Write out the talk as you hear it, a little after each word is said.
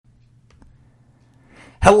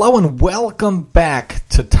Hello and welcome back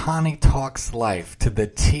to Tani Talks Life, to the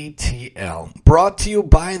TTL, brought to you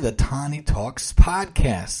by the Tani Talks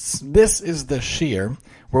Podcasts. This is the Sheer,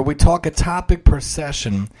 where we talk a topic per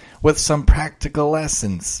session with some practical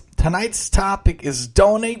lessons. Tonight's topic is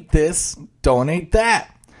donate this, donate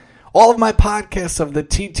that. All of my podcasts of the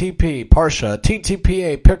TTP, Parsha,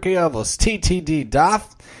 TTPA, Pirkei Avos, TTD,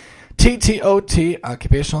 DAF, TTOT,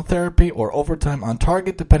 Occupational Therapy, or Overtime on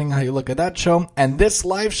Target, depending on how you look at that show, and this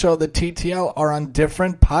live show, the TTL, are on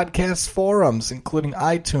different podcast forums, including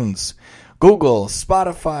iTunes, Google,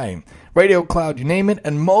 Spotify, Radio Cloud, you name it,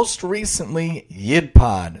 and most recently,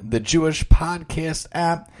 YidPod, the Jewish podcast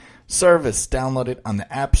app service. Download it on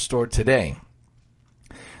the App Store today.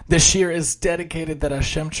 This year is dedicated that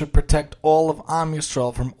Hashem should protect all of Am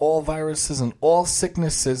Yisrael from all viruses and all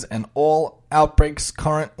sicknesses and all outbreaks,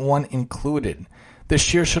 current one included.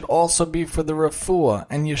 This year should also be for the refuah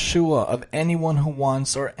and Yeshua of anyone who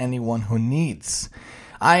wants or anyone who needs.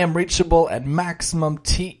 I am reachable at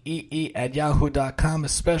maximumtee@yahoo.com,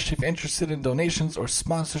 especially if interested in donations or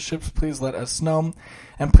sponsorships. Please let us know,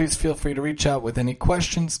 and please feel free to reach out with any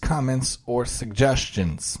questions, comments, or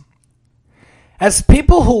suggestions. As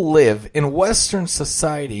people who live in Western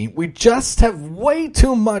society, we just have way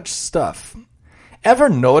too much stuff. Ever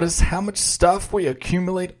notice how much stuff we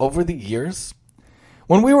accumulate over the years?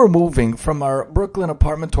 When we were moving from our Brooklyn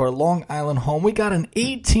apartment to our Long Island home, we got an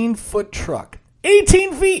 18-foot truck.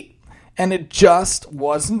 18 feet! And it just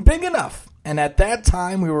wasn't big enough. And at that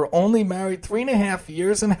time, we were only married 3.5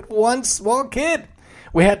 years and had one small kid.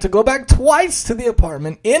 We had to go back twice to the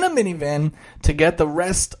apartment in a minivan to get the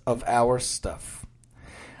rest of our stuff.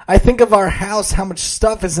 I think of our house, how much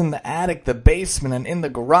stuff is in the attic, the basement, and in the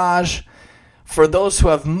garage. For those who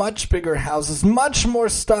have much bigger houses, much more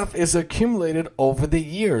stuff is accumulated over the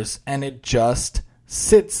years, and it just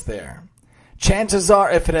sits there. Chances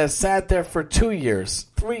are, if it has sat there for 2 years,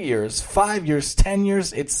 3 years, 5 years, 10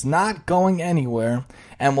 years, it's not going anywhere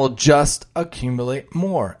and will just accumulate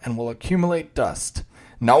more and will accumulate dust.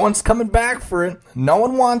 No one's coming back for it. No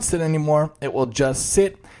one wants it anymore. It will just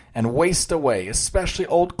sit and waste away, especially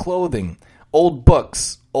old clothing, old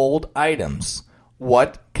books, old items.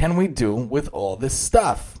 What can we do with all this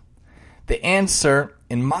stuff? The answer,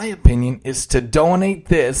 in my opinion, is to donate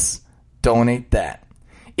this, donate that.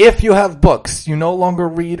 If you have books you no longer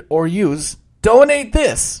read or use, donate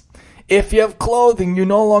this. If you have clothing you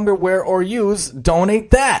no longer wear or use,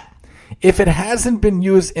 donate that. If it hasn't been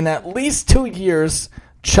used in at least 2 years,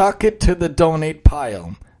 chuck it to the donate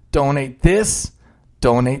pile. Donate this,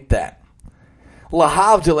 donate that.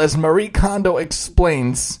 Lahavdil, as Marie Kondo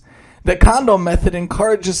explains, the Kondo method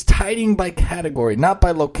encourages tidying by category, not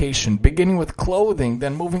by location, beginning with clothing,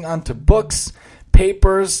 then moving on to books,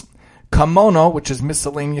 papers, kimono, which is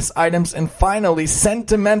miscellaneous items, and finally,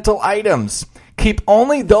 sentimental items. Keep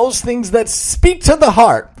only those things that speak to the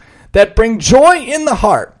heart, that bring joy in the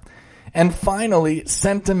heart. And finally,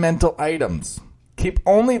 sentimental items. Keep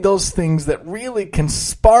only those things that really can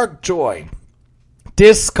spark joy.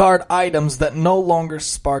 Discard items that no longer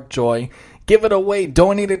spark joy. Give it away,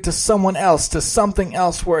 donate it to someone else, to something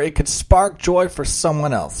else where it could spark joy for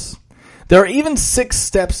someone else. There are even 6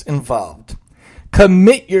 steps involved.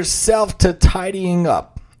 Commit yourself to tidying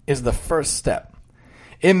up is the first step.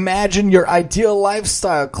 Imagine your ideal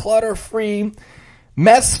lifestyle, clutter-free,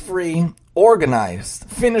 mess-free, organized.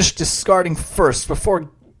 Finish discarding first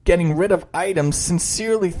before getting rid of items.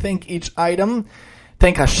 Sincerely thank each item.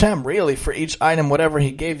 Thank Hashem, really, for each item, whatever He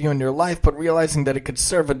gave you in your life, but realizing that it could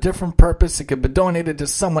serve a different purpose. It could be donated to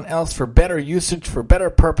someone else for better usage, for better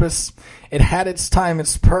purpose. It had its time,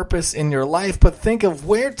 its purpose in your life, but think of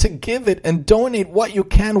where to give it and donate what you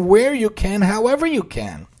can, where you can, however you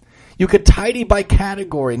can. You could tidy by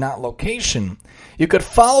category, not location. You could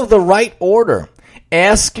follow the right order.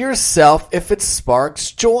 Ask yourself if it sparks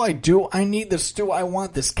joy. Do I need this? Do I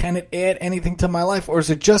want this? Can it add anything to my life? Or is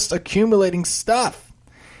it just accumulating stuff?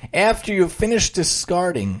 After you finish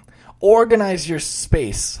discarding, organize your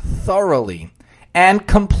space thoroughly and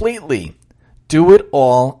completely. Do it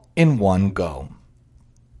all in one go.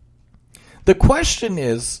 The question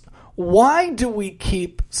is, why do we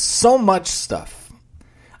keep so much stuff?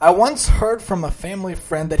 I once heard from a family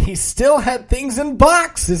friend that he still had things in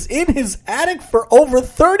boxes in his attic for over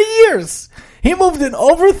 30 years. He moved in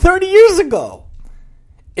over 30 years ago.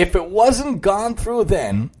 If it wasn't gone through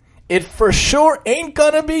then, it for sure ain't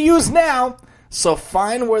gonna be used now. So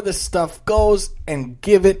find where the stuff goes and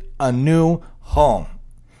give it a new home.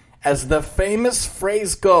 As the famous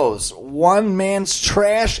phrase goes, one man's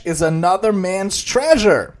trash is another man's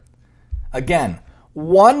treasure. Again,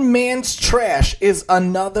 one man's trash is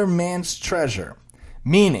another man's treasure.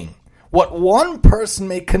 Meaning, what one person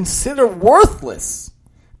may consider worthless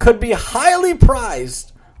could be highly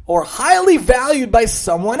prized or highly valued by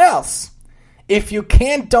someone else. If you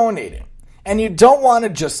can't donate it and you don't want to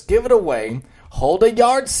just give it away, hold a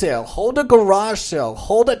yard sale, hold a garage sale,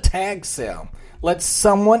 hold a tag sale. Let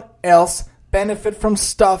someone else benefit from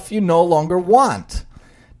stuff you no longer want.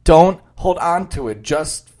 Don't hold on to it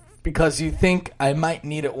just because you think I might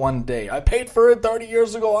need it one day. I paid for it 30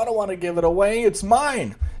 years ago. I don't want to give it away. It's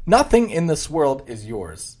mine. Nothing in this world is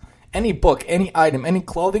yours. Any book, any item, any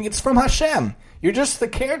clothing, it's from Hashem. You're just the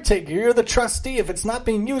caretaker. You're the trustee. If it's not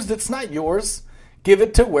being used, it's not yours. Give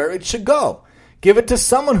it to where it should go. Give it to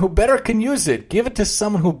someone who better can use it. Give it to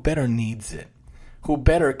someone who better needs it, who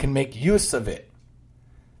better can make use of it.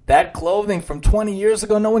 That clothing from 20 years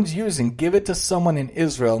ago no one's using. Give it to someone in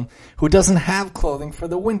Israel who doesn't have clothing for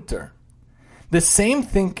the winter. The same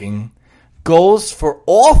thinking goes for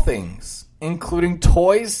all things, including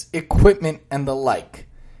toys, equipment, and the like.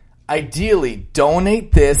 Ideally,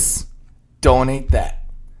 donate this, donate that.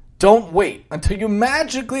 Don't wait until you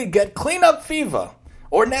magically get cleanup fever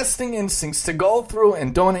or nesting instincts to go through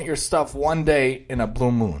and donate your stuff one day in a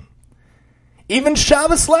blue moon. Even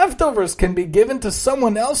Shabbos leftovers can be given to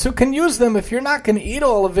someone else who can use them. If you're not going to eat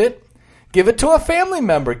all of it, give it to a family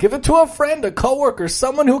member, give it to a friend, a coworker,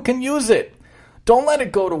 someone who can use it. Don't let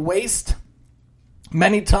it go to waste.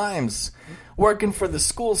 Many times, working for the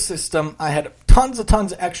school system, I had tons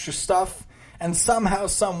of extra stuff, and somehow,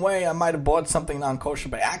 some way, I might have bought something non-kosher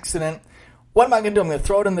by accident. What am I going to do? I'm going to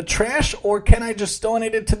throw it in the trash, or can I just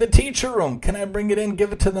donate it to the teacher room? Can I bring it in,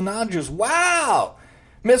 give it to the non-Jews? Wow!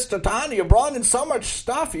 Mr. Tani, you brought in so much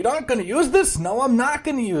stuff. You're not going to use this? No, I'm not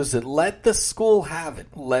going to use it. Let the school have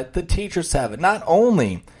it. Let the teachers have it. Not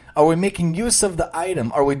only are we making use of the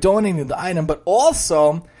item, are we donating the item, but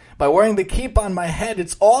also, by wearing the kippah on my head,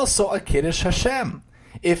 it's also a Kiddush Hashem.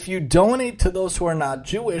 If you donate to those who are not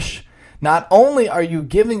Jewish, not only are you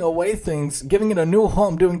giving away things, giving it a new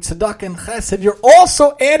home, doing tzedakah and chesed, you're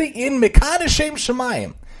also adding in Mekadesh Shem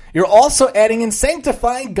Shemayim. You're also adding in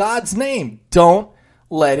sanctifying God's name. Don't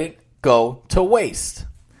let it go to waste.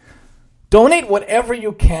 Donate whatever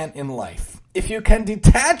you can in life. If you can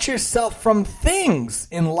detach yourself from things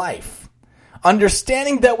in life,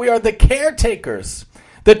 understanding that we are the caretakers,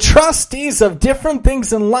 the trustees of different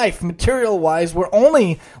things in life, material-wise, we're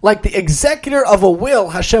only like the executor of a will.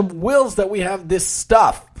 Hashem wills that we have this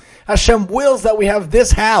stuff. Hashem wills that we have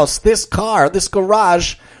this house, this car, this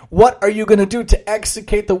garage. What are you going to do to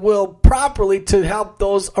execute the will properly to help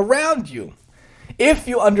those around you? If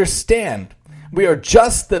you understand, we are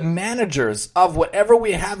just the managers of whatever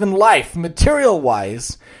we have in life,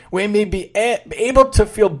 material-wise, we may be able to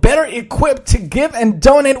feel better equipped to give and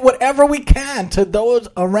donate whatever we can to those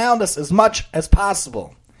around us as much as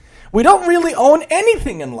possible. We don't really own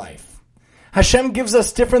anything in life. Hashem gives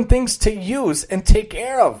us different things to use and take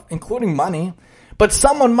care of, including money. But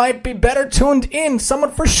someone might be better tuned in.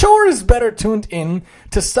 Someone for sure is better tuned in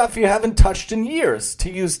to stuff you haven't touched in years,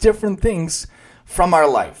 to use different things from our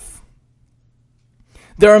life.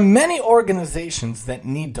 There are many organizations that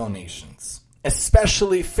need donations,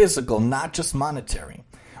 especially physical, not just monetary.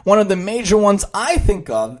 One of the major ones I think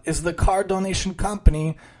of is the car donation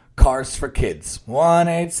company, Cars for Kids.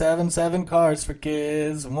 1877 Cars for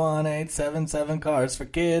Kids, 1877 Cars for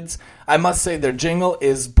Kids. I must say their jingle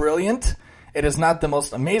is brilliant. It is not the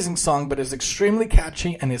most amazing song, but is extremely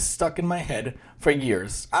catchy and is stuck in my head for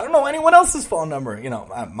years. I don't know anyone else's phone number.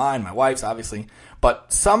 Mine, my wife's, obviously.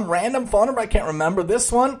 But some random phone number, I can't remember.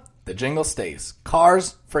 This one, the jingle stays.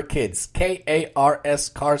 Cars for Kids. K-A-R-S,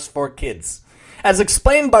 Cars for Kids. As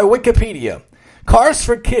explained by Wikipedia, Cars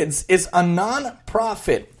for Kids is a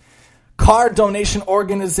non-profit car donation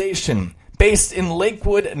organization based in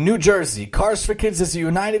Lakewood, New Jersey. Cars for Kids is a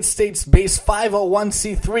United States-based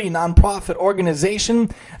 501c3 nonprofit organization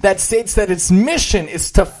that states that its mission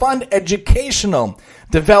is to fund educational,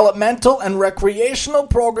 developmental, and recreational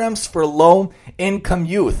programs for low-income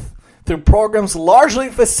youth through programs largely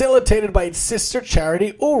facilitated by its sister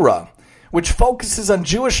charity, URA, which focuses on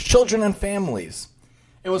Jewish children and families.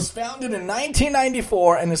 It was founded in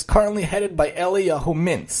 1994 and is currently headed by Eliyahu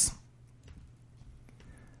Mintz.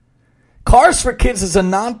 Cars for Kids is a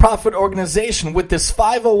non-profit organization with this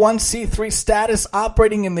 501c3 status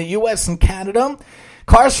operating in the U.S. and Canada.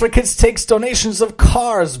 Cars for Kids takes donations of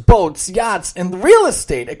cars, boats, yachts, and real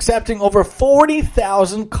estate, accepting over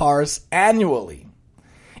 40,000 cars annually.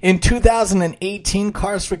 In 2018,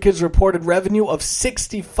 Cars for Kids reported revenue of over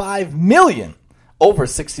 65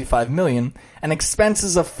 million, and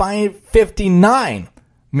expenses of $559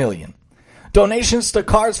 million. Donations to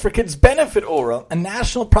Cars for Kids benefit Ora, a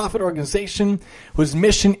national profit organization whose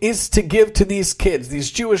mission is to give to these kids,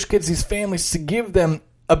 these Jewish kids, these families, to give them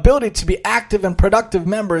ability to be active and productive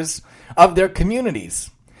members of their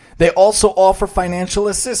communities. They also offer financial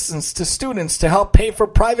assistance to students to help pay for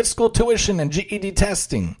private school tuition and GED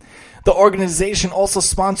testing. The organization also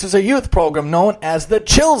sponsors a youth program known as the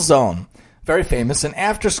Chill Zone, very famous, an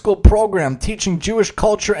after-school program teaching Jewish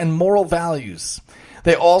culture and moral values.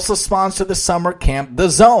 They also sponsor the summer camp, The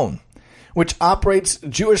Zone, which operates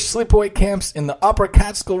Jewish sleepaway camps in the Upper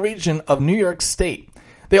Catskill region of New York State.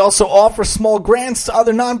 They also offer small grants to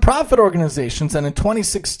other nonprofit organizations, and in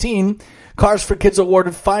 2016, Cars for Kids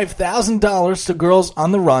awarded $5,000 to Girls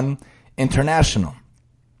on the Run International.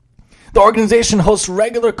 The organization hosts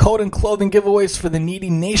regular coat and clothing giveaways for the needy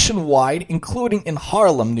nationwide, including in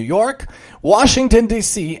Harlem, New York, Washington,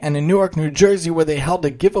 D.C., and in Newark, New Jersey, where they held a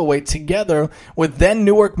giveaway together with then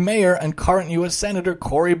Newark Mayor and current U.S. Senator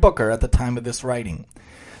Cory Booker at the time of this writing.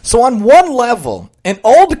 So on one level, an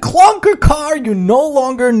old clunker car you no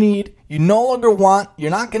longer need, you no longer want, you're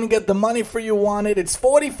not going to get the money for you wanted, it's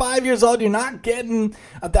 45 years old, you're not getting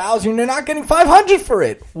 $1,000, you're not getting $500 for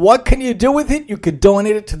it. What can you do with it? You could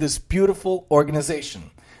donate it to this beautiful organization,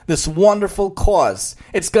 this wonderful cause.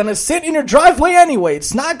 It's going to sit in your driveway anyway.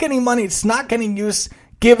 It's not getting money, it's not getting use.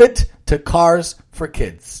 Give it to Cars for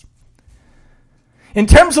Kids. In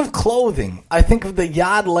terms of clothing, I think of the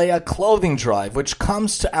Yad Leah clothing drive, which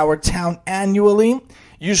comes to our town annually,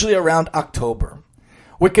 usually around October.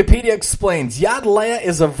 Wikipedia explains, Yad Leah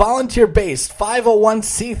is a volunteer-based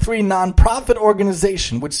 501c3 nonprofit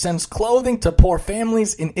organization which sends clothing to poor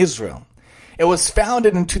families in Israel. It was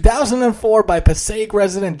founded in 2004 by Passaic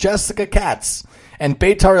resident Jessica Katz and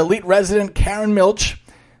Beitar Elite resident Karen Milch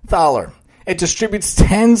Thaler. It distributes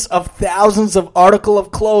tens of thousands of articles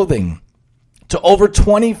of clothing to over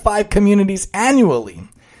 25 communities annually,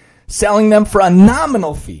 selling them for a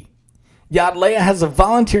nominal fee. Yad Leah has a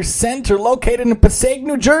volunteer center located in Passaic,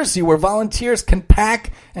 New Jersey, where volunteers can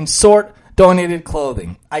pack and sort donated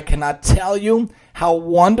clothing. I cannot tell you how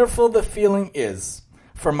wonderful the feeling is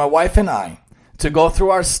for my wife and I to go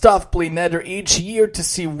through our stuff, Bli Neder, each year to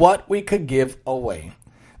see what we could give away.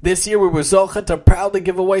 This year we were zocha to proudly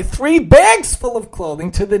give away 3 bags full of clothing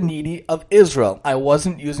to the needy of Israel. I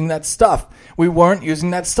wasn't using that stuff. We weren't using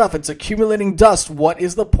that stuff. It's accumulating dust. What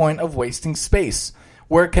is the point of wasting space?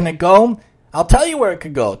 Where can it go? I'll tell you where it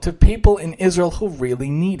could go. To people in Israel who really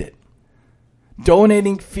need it.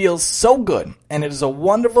 Donating feels so good, and it is a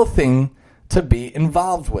wonderful thing to be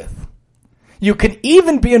involved with. You can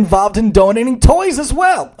even be involved in donating toys as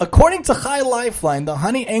well. According to Chai Lifeline, the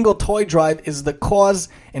Honey Angle Toy Drive is the cause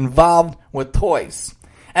involved with toys.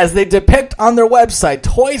 As they depict on their website,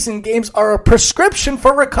 toys and games are a prescription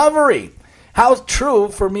for recovery. How true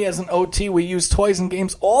for me as an OT, we use toys and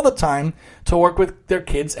games all the time to work with their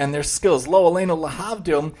kids and their skills. Lo Aleinu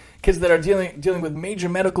Lahavdil, kids that are dealing with major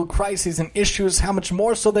medical crises and issues, how much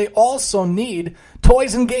more so they also need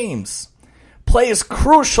toys and games. Play is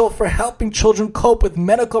crucial for helping children cope with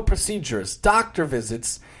medical procedures, doctor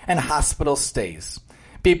visits, and hospital stays.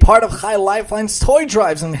 Be part of Chai Lifeline's toy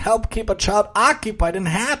drives and help keep a child occupied and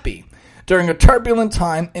happy during a turbulent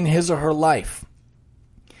time in his or her life.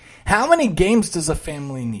 How many games does a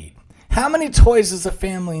family need? How many toys does a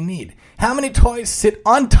family need? How many toys sit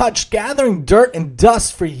untouched, gathering dirt and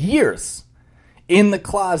dust for years in the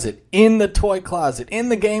closet, in the toy closet, in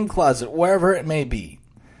the game closet, wherever it may be?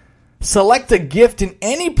 Select a gift in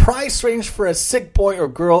any price range for a sick boy or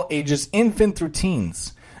girl ages infant through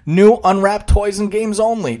teens. New unwrapped toys and games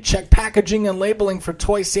only. Check packaging and labeling for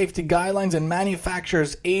toy safety guidelines and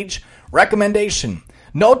manufacturer's age recommendation.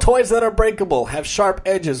 No toys that are breakable, have sharp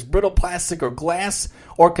edges, brittle plastic or glass,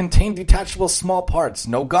 or contain detachable small parts.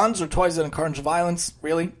 No guns or toys that encourage violence.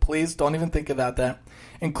 Really, please, don't even think about that.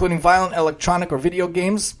 Including violent electronic or video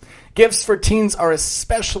games. Gifts for teens are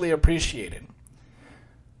especially appreciated.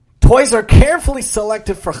 Toys are carefully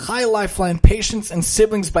selected for Chai Lifeline patients and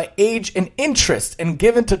siblings by age and interest and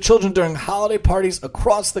given to children during holiday parties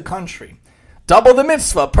across the country. Double the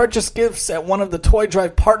mitzvah. Purchase gifts at one of the Toy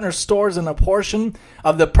Drive partner stores and a portion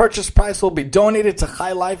of the purchase price will be donated to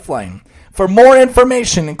Chai Lifeline. For more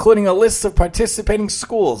information, including a list of participating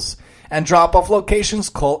schools and drop-off locations,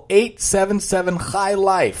 call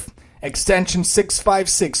 877-CHAI-LIFE, extension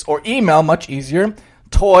 656, or email, much easier,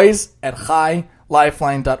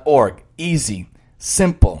 toys@chai-lifeline.org. Easy,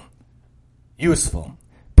 simple, useful.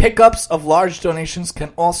 Pickups of large donations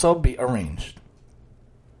can also be arranged.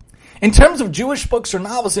 In terms of Jewish books or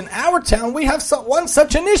novels in our town, we have one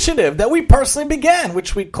such initiative that we personally began,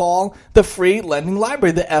 which we call the Free Lending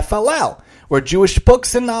Library, the FLL, where Jewish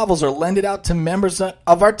books and novels are lended out to members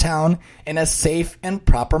of our town in a safe and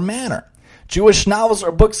proper manner. Jewish novels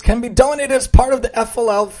or books can be donated as part of the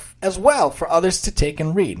FLL as well for others to take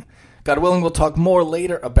and read. God willing, we'll talk more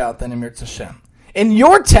later about that in Mirz Hashem. In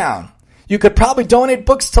your town, you could probably donate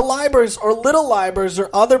books to libraries or little libraries or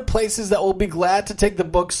other places that will be glad to take the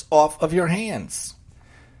books off of your hands.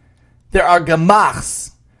 There are gemachs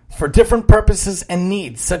for different purposes and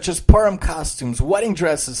needs, such as Purim costumes, wedding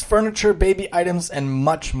dresses, furniture, baby items, and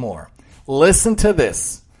much more. Listen to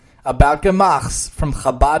this about gemachs from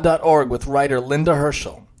Chabad.org with writer Linda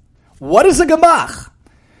Herschel. What is a gemach?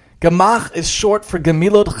 Gemach is short for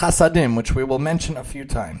Gemilot Chasadim, which we will mention a few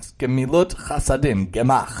times. Gemilot Chasadim,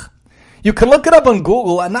 gemach. You can look it up on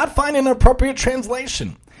Google and not find an appropriate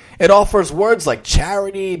translation. It offers words like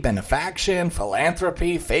charity, benefaction,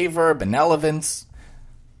 philanthropy, favor, benevolence.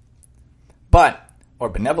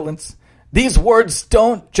 Benevolence. These words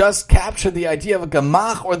don't just capture the idea of a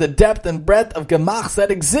gemach or the depth and breadth of gemachs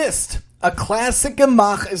that exist. A classic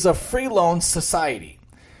gemach is a free loan society.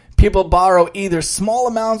 People borrow either small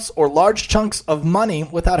amounts or large chunks of money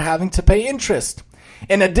without having to pay interest.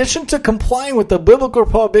 In addition to complying with the biblical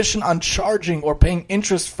prohibition on charging or paying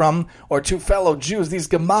interest from or to fellow Jews, these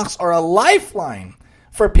gemachs are a lifeline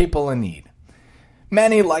for people in need.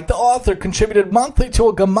 Many, like the author, contributed monthly to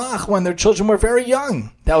a gemach when their children were very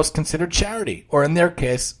young. That was considered charity, or in their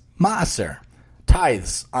case, maaser,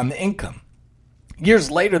 tithes on the income. Years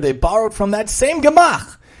later, they borrowed from that same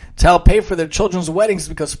gemach to help pay for their children's weddings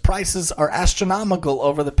because prices are astronomical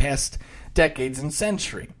over the past decades and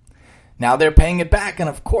century. Now they're paying it back, and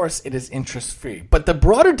of course it is interest-free. But the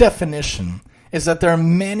broader definition is that there are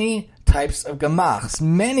many types of gemachs,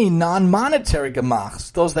 many non-monetary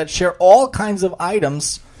gemachs, those that share all kinds of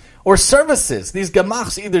items or services. These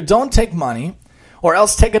gemachs either don't take money or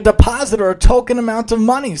else take a deposit or a token amount of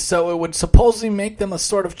money, so it would supposedly make them a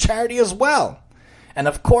sort of charity as well. And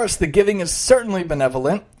of course, the giving is certainly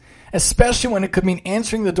benevolent, especially when it could mean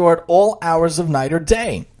answering the door at all hours of night or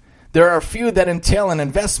day. There are a few that entail an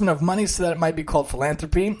investment of money so that it might be called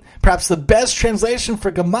philanthropy. Perhaps the best translation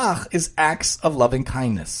for gemach is acts of loving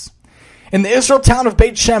kindness. In the Israel town of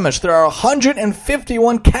Beit Shemesh, there are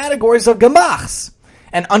 151 categories of gemachs.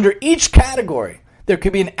 And under each category, there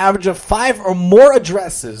could be an average of 5 or more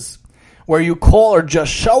addresses where you call or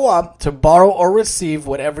just show up to borrow or receive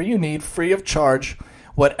whatever you need free of charge,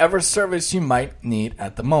 whatever service you might need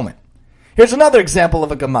at the moment. Here's another example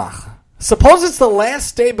of a gemach. Suppose it's the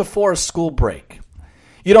last day before a school break.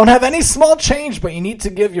 You don't have any small change, but you need to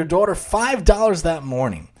give your daughter $5 that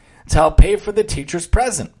morning to help pay for the teacher's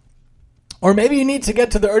present. Or maybe you need to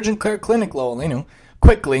get to the urgent care clinic, Lo Aleinu,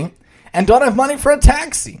 quickly, and don't have money for a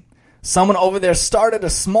taxi. Someone over there started a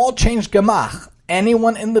small change gemach.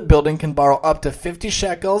 Anyone in the building can borrow up to 50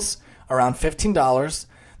 shekels, around $15.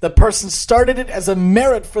 The person started it as a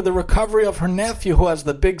merit for the recovery of her nephew who has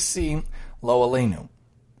the big C, Lo Aleinu.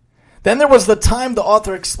 Then there was the time the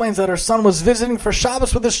author explains that her son was visiting for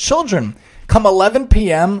Shabbos with his children. Come 11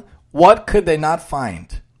 p.m., what could they not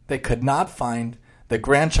find? They could not find the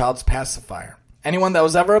grandchild's pacifier. Anyone that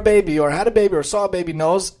was ever a baby or had a baby or saw a baby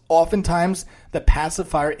knows oftentimes the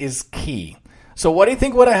pacifier is key. So what do you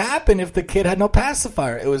think would have happened if the kid had no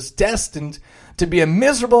pacifier? It was destined to be a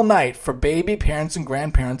miserable night for baby parents and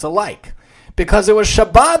grandparents alike. Because it was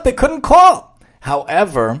Shabbat, they couldn't call.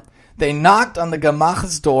 However, they knocked on the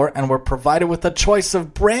gemach's door and were provided with a choice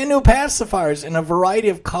of brand new pacifiers in a variety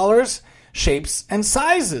of colors, shapes, and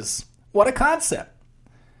sizes. What a concept.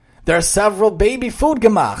 There are several baby food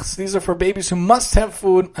gemachs. These are for babies who must have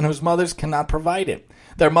food and whose mothers cannot provide it.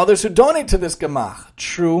 There are mothers who donate to this gemach.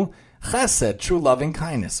 True chesed, true loving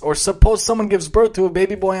kindness. Or suppose someone gives birth to a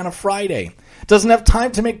baby boy on a Friday. Doesn't have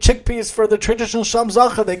time to make chickpeas for the traditional Shalom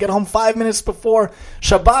Zacha. They get home 5 minutes before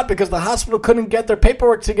Shabbat because the hospital couldn't get their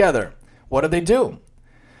paperwork together. What do?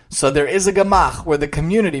 So there is a gemach where the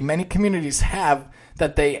community, many communities have,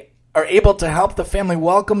 that they are able to help the family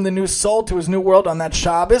welcome the new soul to his new world on that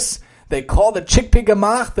Shabbos. They call the chickpea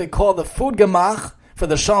gemach, they call the food gemach for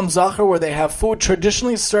the Shalom Zachar, where they have food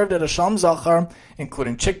traditionally served at a Shalom Zachar,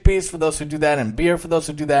 including chickpeas for those who do that and beer for those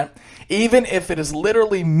who do that, even if it is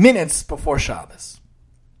literally minutes before Shabbos.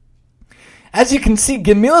 As you can see,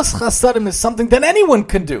 Gemilas Chasadim is something that anyone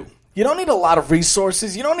can do. You don't need a lot of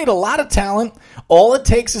resources. You don't need a lot of talent. All it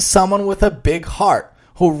takes is someone with a big heart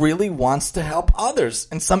who really wants to help others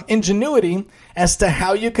and some ingenuity as to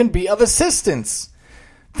how you can be of assistance.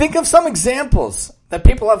 Think of some examples that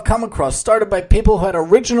people have come across, started by people who had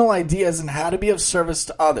original ideas on how to be of service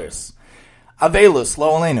to others. Avelus,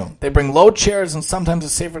 lo aleinu. They bring low chairs and sometimes a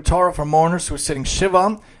Sefer Torah for mourners who are sitting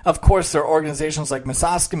Shiva. Of course, there are organizations like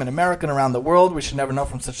Misaskim in America and around the world. We should never know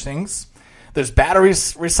from such things. There's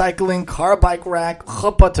batteries recycling, car bike rack,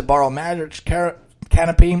 chuppah to borrow marriage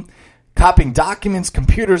canopy, copying documents,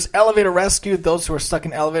 computers, elevator rescue, those who are stuck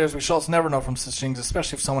in elevators. We should also never know from such things,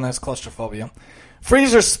 especially if someone has claustrophobia.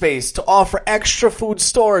 Freezer space to offer extra food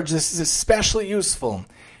storage. This is especially useful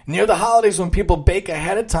near the holidays when people bake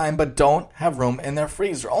ahead of time but don't have room in their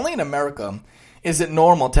freezer. Only in America is it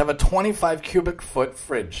normal to have a 25 cubic foot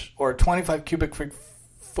fridge or a 25 cubic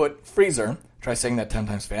foot freezer. Try saying that 10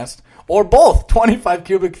 times fast. Or both, 25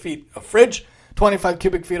 cubic feet of fridge, 25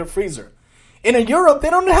 cubic feet of freezer. In Europe,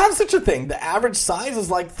 they don't have such a thing. The average size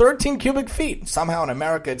is like 13 cubic feet. Somehow in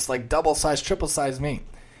America, it's like double size, triple size me.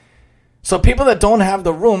 So people that don't have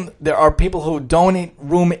the room, there are people who donate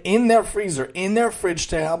room in their freezer, in their fridge,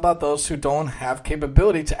 to help out those who don't have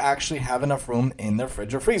capability to actually have enough room in their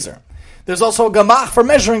fridge or freezer. There's also a gamach for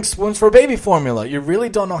measuring spoons for baby formula. You really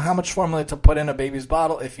don't know how much formula to put in a baby's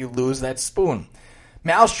bottle if you lose that spoon.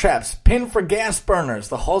 Mouse traps, pin for gas burners.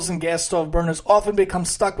 The holes in gas stove burners often become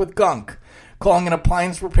stuck with gunk. Calling an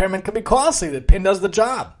appliance repairman can be costly. The pin does the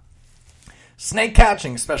job. Snake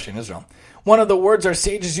catching, especially in Israel. One of the words our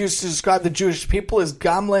sages used to describe the Jewish people is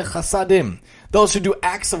gamle chasadim, those who do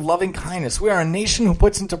acts of loving kindness. We are a nation who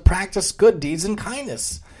puts into practice good deeds and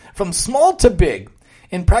kindness. From small to big,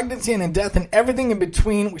 in pregnancy and in death and everything in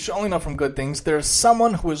between, we should only know from good things, there is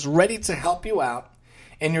someone who is ready to help you out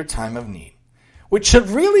in your time of need. Which should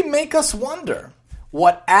really make us wonder,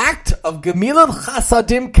 what act of gemilat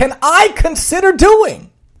chasadim can I consider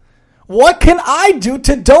doing? What can I do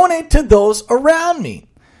to donate to those around me?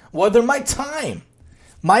 Whether my time,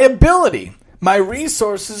 my ability, my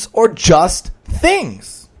resources, or just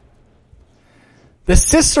things. The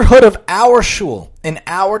sisterhood of our shul in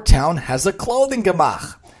our town has a clothing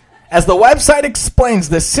gemach. As the website explains,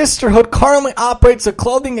 the sisterhood currently operates a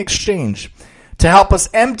clothing exchange to help us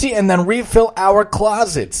empty and then refill our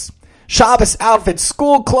closets. Shabbos outfits,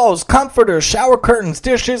 school clothes, comforters, shower curtains,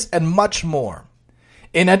 dishes, and much more.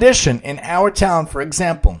 In addition, in our town, for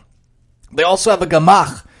example, they also have a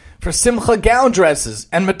gemach for simcha gown dresses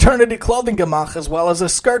and maternity clothing gemach, as well as a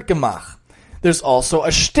skirt gemach. There's also a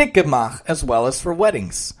shtik gemach, as well as for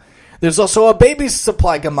weddings. There's also a baby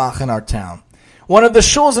supply gemach in our town. One of the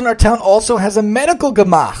shuls in our town also has a medical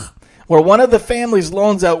gemach, where one of the families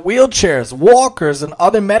loans out wheelchairs, walkers, and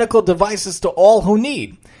other medical devices to all who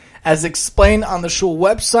need. As explained on the shul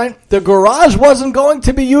website, the garage wasn't going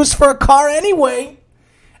to be used for a car anyway.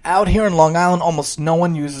 Out here in Long Island, almost no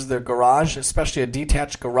one uses their garage, especially a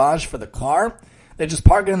detached garage for the car. They just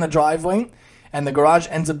park it in the driveway, and the garage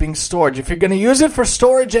ends up being storage. If you're going to use it for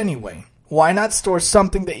storage anyway, why not store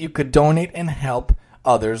something that you could donate and help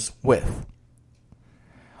others with?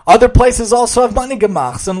 Other places also have money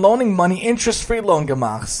gemachs and loaning money, interest-free loan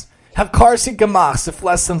gemachs. Have car seat gemachs if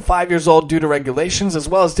less than 5 years old due to regulations, as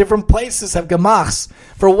well as different places have gemachs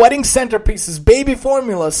for wedding centerpieces, baby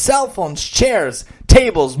formula, cell phones, chairs,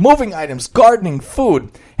 tables, moving items, gardening, food,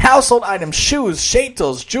 household items, shoes,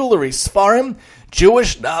 shaitels, jewelry, sfarim,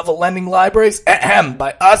 Jewish novel lending libraries,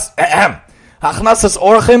 by us, hachnasas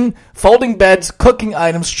orchim, folding beds, cooking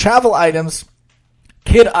items, travel items,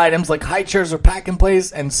 kid items like high chairs or pack and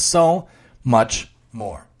plays, and so much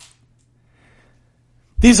more.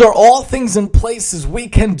 These are all things and places we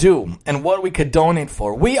can do and what we could donate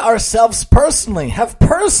for. We ourselves have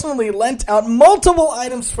personally lent out multiple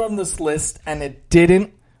items from this list, and it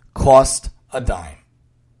didn't cost a dime.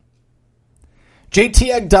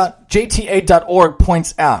 JTA.org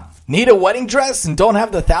points out, need a wedding dress and don't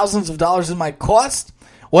have the thousands of dollars it might cost?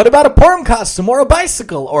 What about a Purim costume or a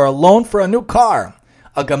bicycle or a loan for a new car?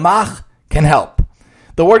 A gemach can help.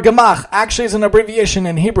 The word gemach actually is an abbreviation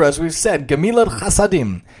in Hebrew, as we've said, gemilat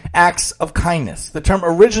chasadim, acts of kindness. The term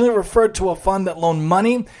originally referred to a fund that loaned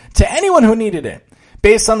money to anyone who needed it,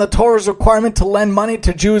 based on the Torah's requirement to lend money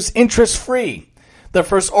to Jews interest-free. The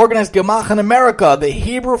first organized gemach in America, the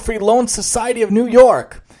Hebrew Free Loan Society of New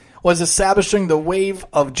York, was established during the wave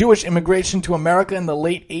of Jewish immigration to America in the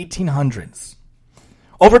late 1800s.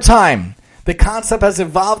 Over time, the concept has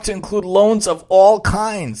evolved to include loans of all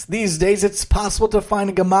kinds. These days, it's possible to find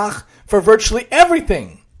a gemach for virtually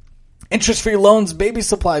everything. Interest-free loans, baby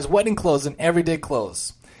supplies, wedding clothes, and everyday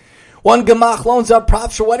clothes. One gemach loans out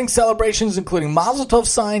props for wedding celebrations, including Mazel Tov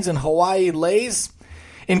signs and Hawaii leis.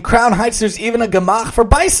 In Crown Heights, there's even a gemach for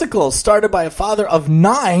bicycles, started by a father of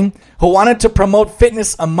 9 who wanted to promote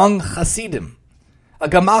fitness among Hasidim. A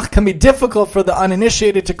gemach can be difficult for the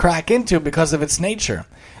uninitiated to crack into because of its nature.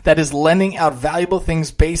 That is, lending out valuable things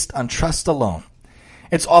based on trust alone.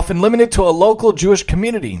 It's often limited to a local Jewish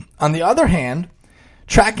community. On the other hand,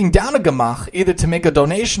 tracking down a gemach, either to make a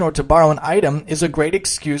donation or to borrow an item, is a great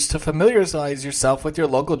excuse to familiarize yourself with your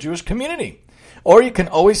local Jewish community. Or you can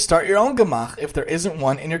always start your own gemach if there isn't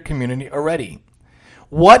one in your community already.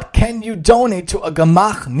 What can you donate to a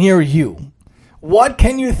gemach near you? What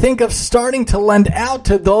can you think of starting to lend out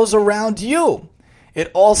to those around you?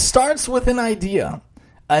 It all starts with an idea,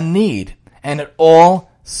 a need, and it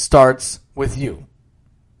all starts with you.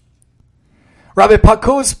 Rabbi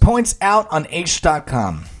Pakuz points out on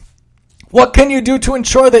H.com, what can you do to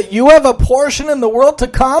ensure that you have a portion in the world to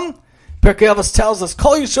come? Pirkei Avos tells us,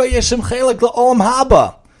 Kol Yisrael yeshem chelek la'olam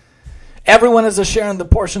haba. Everyone has a share in the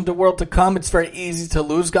portion of the world to come. It's very easy to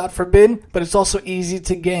lose, God forbid, but it's also easy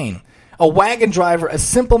to gain. A wagon driver, a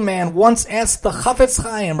simple man, once asked the Chafetz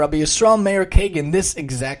Chaim, Rabbi Yisrael Meir Kagan, this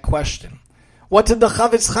exact question. What did the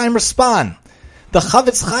Chafetz Chaim respond? The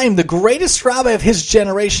Chafetz Chaim, the greatest rabbi of his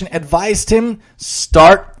generation, advised him,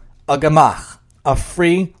 start a gemach, a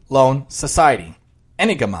free loan society.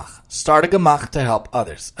 Any gemach. Start a gemach to help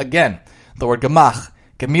others. Again, the word gemach,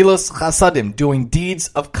 gemilas chasadim, doing deeds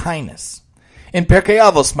of kindness. In Pirkei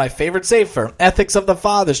Avos, my favorite sefer, Ethics of the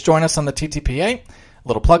Fathers, join us on the TTPA. A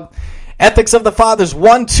little plug. Ethics of the Fathers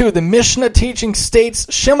 1-2, the Mishnah teaching states,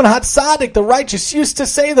 Shimon HaTzadik, the righteous, used to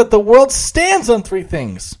say that the world stands on three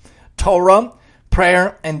things: Torah,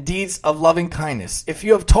 prayer, and deeds of loving kindness. If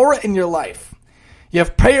you have Torah in your life, you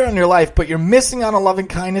have prayer in your life, but you're missing out on loving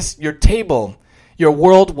kindness, your table, your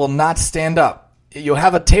world will not stand up. You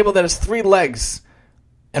have a table that has 3 legs,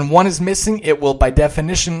 and one is missing, it will by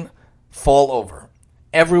definition fall over.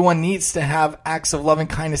 Everyone needs to have acts of loving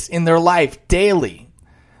kindness in their life daily.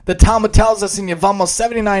 The Talmud tells us in Yevamos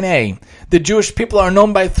 79a, the Jewish people are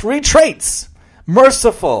known by 3 traits: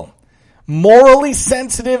 merciful, morally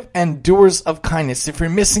sensitive, and doers of kindness. If you're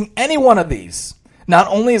missing any one of these, not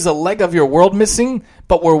only is a leg of your world missing,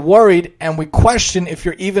 but we're worried and we question if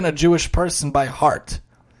you're even a Jewish person by heart.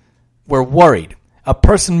 We're worried. A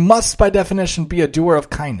person must, by definition, be a doer of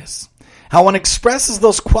kindness. How one expresses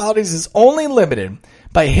those qualities is only limited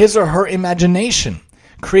by his or her imagination,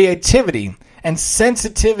 creativity, and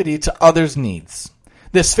sensitivity to others' needs.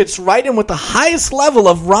 This fits right in with the highest level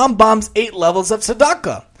of Rambam's 8 levels of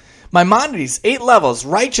tzedakah. Maimonides' 8 levels,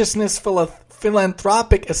 righteousness,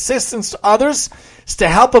 philanthropic assistance to others, is to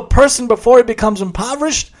help a person before he becomes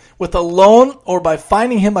impoverished with a loan or by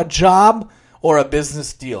finding him a job or a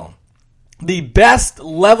business deal. The best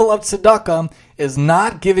level of tzedakah is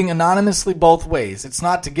not giving anonymously both ways. It's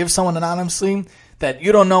not to give someone anonymously that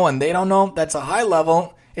you don't know and they don't know. That's a high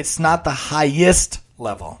level. It's not the highest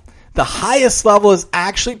level. The highest level is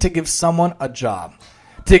actually to give someone a job,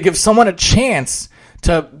 to give someone a chance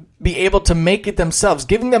to be able to make it themselves,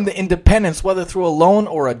 giving them the independence, whether through a loan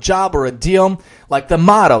or a job or a deal, like the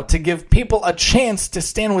motto, to give people a chance to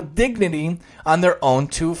stand with dignity on their own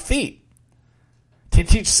 2 feet. To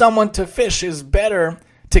teach someone to fish is better,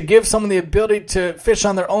 to give someone the ability to fish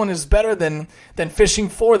on their own is better than fishing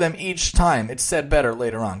for them each time. It's said better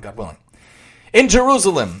later on, God willing. In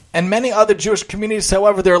Jerusalem and many other Jewish communities,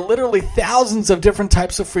 however, there are literally thousands of different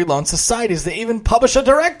types of free loan societies. They even publish a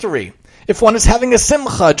directory. If one is having a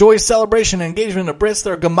simcha, a joyous celebration, an engagement, a bris,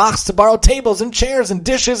 there are gemachs to borrow tables and chairs and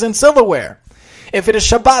dishes and silverware. If it is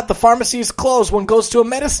Shabbat, the pharmacy is closed, one goes to a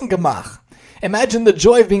medicine gemach. Imagine the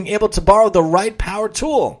joy of being able to borrow the right power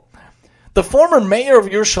tool. The former mayor of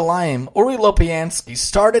Yerushalayim, Uri Lopiansky,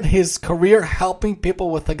 started his career helping people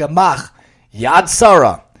with a gemach, Yad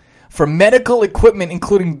Sarah, for medical equipment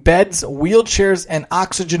including beds, wheelchairs, and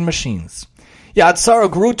oxygen machines. Yad Sarah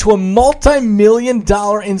grew to a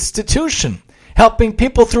multi-million-dollar institution, helping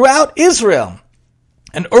people throughout Israel.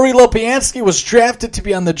 And Uri Lopiansky was drafted to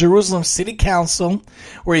be on the Jerusalem City Council,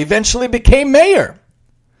 where he eventually became mayor.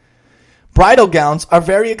 Bridal gowns are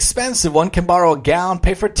very expensive. One can borrow a gown,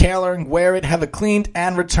 pay for tailoring, wear it, have it cleaned,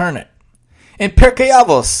 and return it. In Pirkei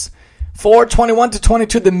Avos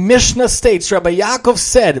 4:21-22, the Mishnah states, Rabbi Yaakov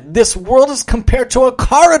said, this world is compared to a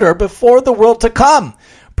corridor before the world to come.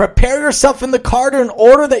 Prepare yourself in the corridor in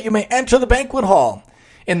order that you may enter the banquet hall.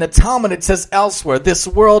 In the Talmud, it says elsewhere, this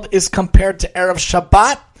world is compared to Erev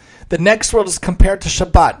Shabbat. The next world is compared to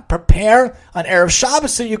Shabbat. Prepare on Erev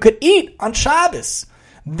Shabbos so you could eat on Shabbos.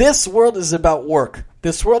 This world is about work.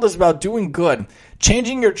 This world is about doing good,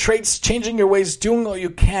 changing your traits, changing your ways, doing all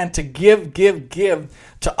you can to give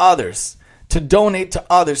to others, to donate to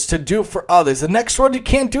others, to do for others. The next world, you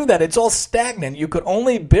can't do that. It's all stagnant. You could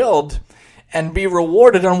only build and be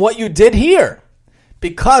rewarded on what you did here.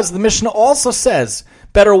 Because the Mishnah also says,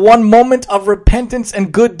 better one moment of repentance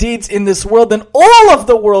and good deeds in this world than all of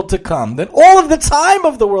the world to come, than all of the time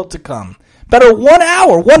of the world to come. Better 1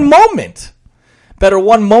 hour, 1 moment. Better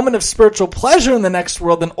 1 moment of spiritual pleasure in the next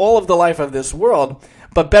world than all of the life of this world.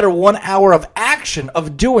 But better 1 hour of action,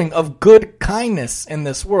 of doing, of good kindness in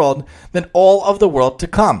this world than all of the world to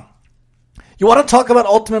come. You want to talk about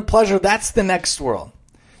ultimate pleasure? That's the next world.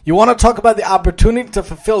 You want to talk about the opportunity to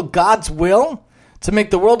fulfill God's will? To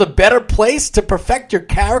make the world a better place? To perfect your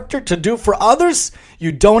character? To do for others?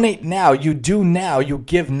 You donate now. You do now. You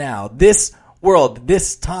give now. This world,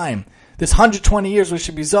 this time, this 120 years we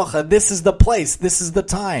should be Zocha. This is the place. This is the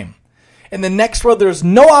time. In the next world, there's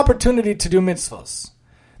no opportunity to do mitzvahs.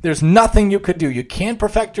 There's nothing you could do. You can't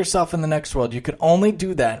perfect yourself in the next world. You can only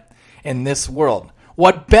do that in this world.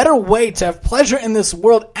 What better way to have pleasure in this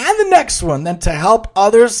world and the next one than to help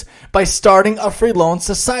others by starting a free loan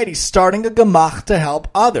society, starting a gemach to help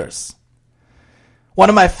others? One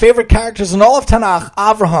of my favorite characters in all of Tanakh,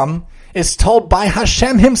 Avraham, is told by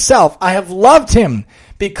Hashem himself, I have loved him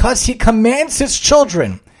because he commands his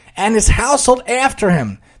children and his household after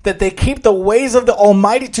him that they keep the ways of the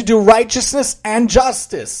Almighty to do righteousness and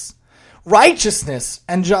justice. Righteousness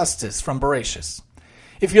and justice from Bereshis.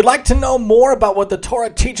 If you'd like to know more about what the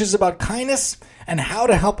Torah teaches about kindness and how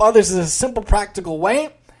to help others in a simple, practical way,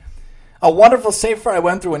 a wonderful sefer I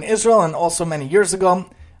went through in Israel and also many years ago.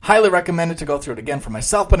 Highly recommended to go through it again for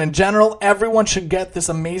myself. But in general, everyone should get this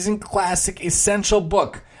amazing, classic, essential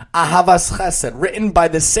book, Ahavas Chesed, written by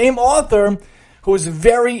the same author who is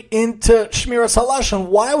very into Shmiras Halashon.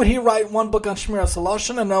 Why would he write one book on Shmiras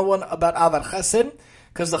Halashon and another one about Ahavas Chesed?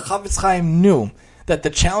 Because the Chavetz Chaim knew that the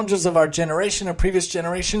challenges of our generation and previous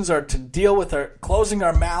generations are to deal with our closing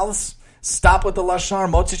our mouths, stop with the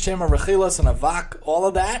lashon, motzi shema, rechilas, and avak, all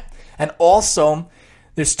of that. And also,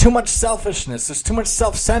 there's too much selfishness, there's too much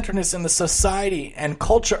self-centeredness in the society and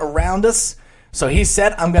culture around us. So he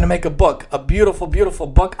said, I'm going to make a book, a beautiful, beautiful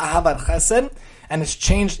book, Ahavat Chesed, and it's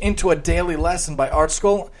changed into a daily lesson by Art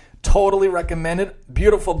Scroll. Totally recommended.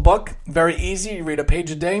 Beautiful book, very easy. You read a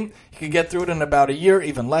page a day. You can get through it in about a year,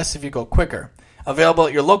 even less if you go quicker. Available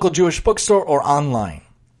at your local Jewish bookstore or online.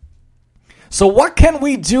 So what can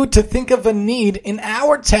we do to think of a need in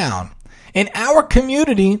our town, in our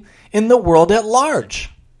community, in the world at large?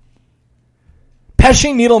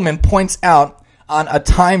 Pesci Needleman points out on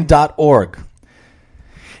atime.org.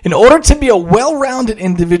 In order to be a well-rounded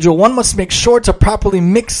individual, one must make sure to properly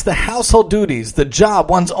mix the household duties, the job,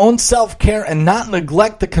 one's own self-care, and not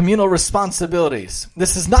neglect the communal responsibilities.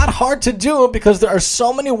 This is not hard to do because there are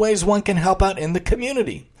so many ways one can help out in the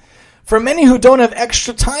community. For many who don't have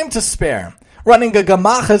extra time to spare, running a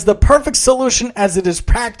gemach is the perfect solution as it is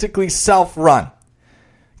practically self-run.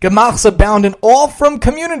 Gemachs abound in all from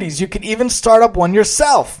communities. You can even start up one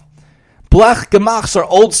yourself. Blech gemachs are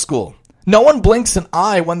old school. No one blinks an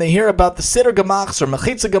eye when they hear about the siddur gemachs or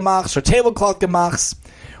mechitza gemachs or tablecloth gemachs.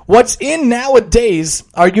 What's in nowadays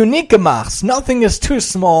are unique gemachs. Nothing is too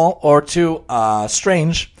small or too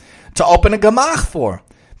strange to open a gemach for.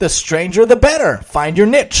 The stranger the better. Find your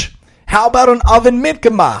niche. How about an oven mitt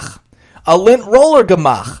gemach? A lint roller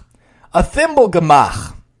gemach? A thimble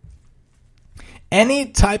gemach?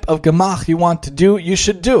 Any type of gemach you want to do, you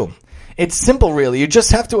should do. It's simple, really. You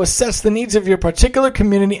just have to assess the needs of your particular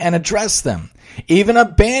community and address them. Even a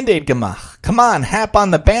Band-Aid gemach. Come on, hop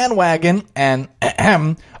on the bandwagon and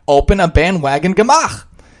open a bandwagon gemach.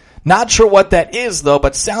 Not sure what that is, though,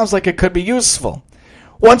 but sounds like it could be useful.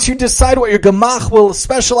 Once you decide what your gemach will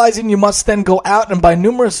specialize in, you must then go out and buy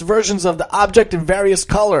numerous versions of the object in various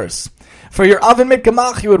colors. For your oven mitt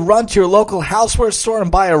gemach, you would run to your local houseware store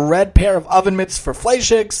and buy a red pair of oven mitts for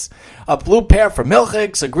fleischiks, a blue pair for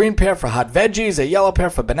milchiks, a green pair for hot veggies, a yellow pair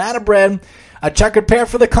for banana bread, a checkered pair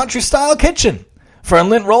for the country-style kitchen. For a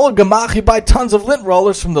lint roller gemach, you buy tons of lint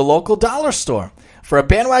rollers from the local dollar store. For a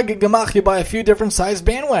bandwagon gemach, you buy a few different sized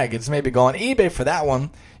bandwagons. Maybe go on eBay for that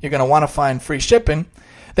one. You're going to want to find free shipping.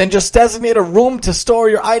 Then just designate a room to store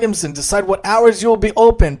your items in. Decide what hours you will be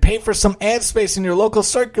open. Pay for some ad space in your local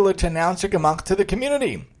circular to announce your gemach to the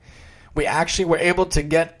community. We actually were able to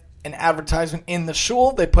get an advertisement in the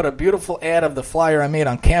shul. They put a beautiful ad of the flyer I made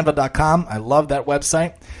on Canva.com. I love that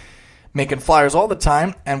website. Making flyers all the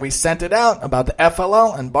time. And we sent it out about the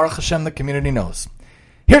FLL, and Baruch Hashem, the community knows.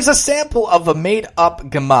 Here's a sample of a made-up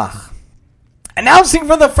gemach. Announcing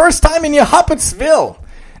for the first time in Yehupitzville.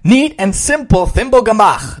 Neat and simple thimble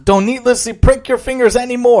gemach. Don't needlessly prick your fingers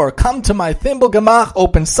anymore. Come to my thimble gemach.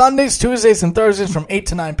 Open Sundays, Tuesdays, and Thursdays from 8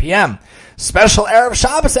 to 9 p.m. Special Erev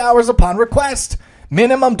Shabbos hours upon request.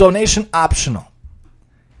 Minimum donation optional.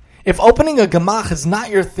 If opening a gemach is not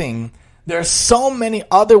your thing, there are so many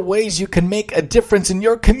other ways you can make a difference in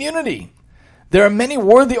your community. There are many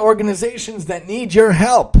worthy organizations that need your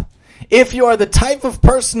help. If you are the type of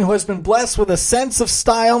person who has been blessed with a sense of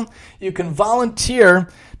style, you can volunteer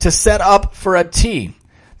to set up for a tea.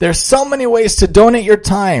 There's so many ways to donate your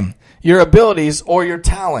time, your abilities, or your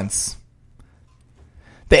talents.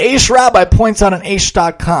 The Aish Rabbi points out on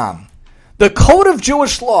Aish.com, the Code of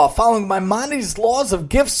Jewish Law, following Maimonides' laws of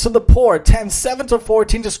gifts to the poor,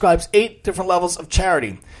 10:7-14, describes 8 different levels of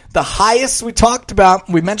charity. The highest we talked about,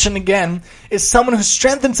 we mentioned again, is someone who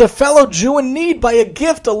strengthens a fellow Jew in need by a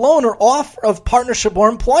gift, a loan, or offer of partnership or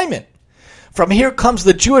employment. From here comes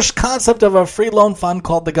the Jewish concept of a free loan fund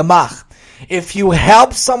called the Gemach. If you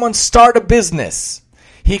help someone start a business,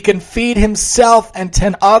 he can feed himself and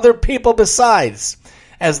 10 other people besides.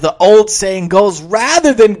 As the old saying goes,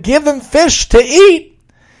 rather than give him fish to eat,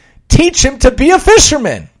 teach him to be a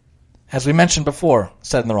fisherman. As we mentioned before,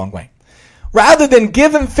 said in the wrong way. Rather than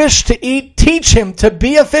give him fish to eat, teach him to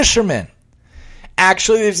be a fisherman.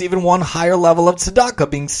 Actually, there's even one higher level of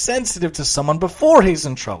tzedakah, being sensitive to someone before he's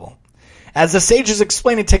in trouble. As the sages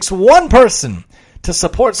explain, it takes one person to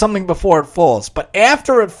support something before it falls. But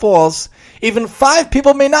after it falls, even 5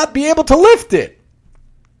 people may not be able to lift it.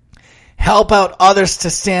 Help out others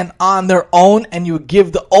to stand on their own, and you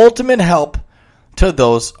give the ultimate help to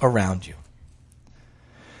those around you.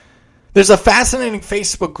 There's a fascinating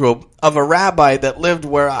Facebook group of a rabbi that lived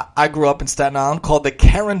where I grew up in Staten Island called the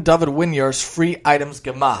Karen David Winyar's Free Items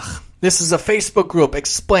Gemach. This is a Facebook group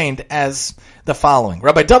explained as the following.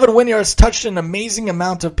 Rabbi David Winyar has touched an amazing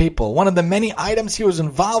amount of people. One of the many items he was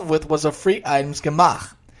involved with was a Free Items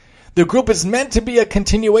Gemach. The group is meant to be a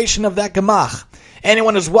continuation of that Gemach.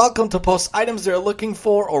 Anyone is welcome to post items they're looking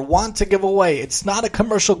for or want to give away. It's not a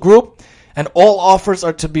commercial group, and all offers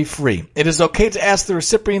are to be free. It is okay to ask the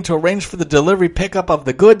recipient to arrange for the delivery pickup of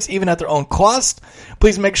the goods, even at their own cost.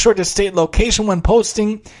 Please make sure to state location when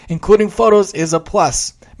posting, including photos is a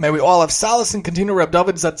plus. May we all have solace and continue Reb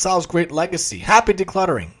David Zatzal's great legacy. Happy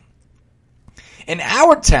decluttering. In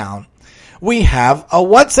our town, we have a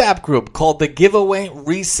WhatsApp group called the Giveaway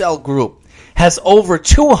Resell Group. Has over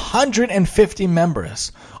 250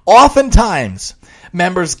 members. Oftentimes,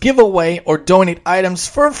 members give away or donate items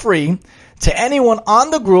for free to anyone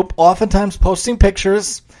on the group, oftentimes posting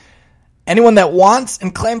pictures. Anyone that wants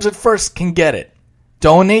and claims it first can get it.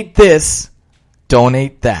 Donate this,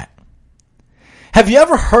 donate that. Have you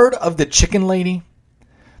ever heard of the Chicken Lady?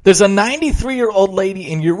 There's a 93-year-old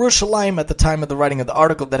lady in Yerushalayim at the time of the writing of the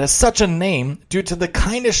article that has such a name due to the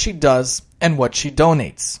kindness she does and what she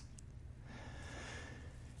donates.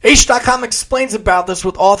 Aish.com explains about this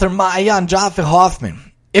with author Ma'ayan Jaffe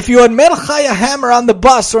Hoffman. If you had met Chaya Hammer on the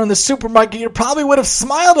bus or in the supermarket, you probably would have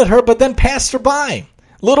smiled at her but then passed her by.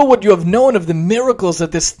 Little would you have known of the miracles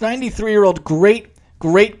that this 93-year-old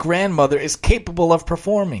great-great-grandmother is capable of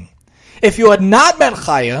performing. If you had not met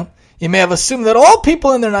Chaya, you may have assumed that all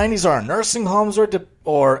people in their 90s are in nursing homes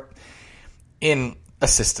or in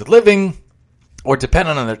assisted living, or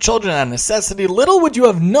dependent on their children out of necessity. Little would you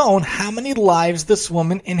have known how many lives this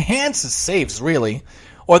woman enhances, saves really,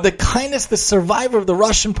 or the kindness the survivor of the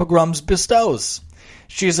Russian pogroms bestows.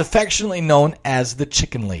 She is affectionately known as the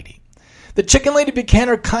Chicken Lady. The Chicken Lady began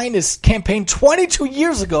her kindness campaign 22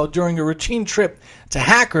 years ago during a routine trip to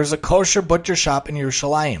Hackers, a kosher butcher shop in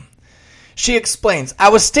Yerushalayim. She explains, I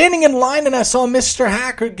was standing in line and I saw Mr.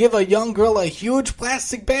 Hacker give a young girl a huge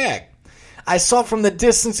plastic bag. I saw from the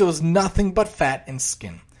distance it was nothing but fat and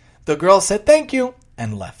skin. The girl said thank you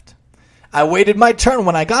and left. I waited my turn.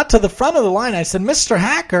 When I got to the front of the line, I said, Mr.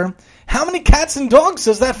 Hacker, how many cats and dogs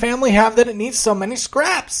does that family have that it needs so many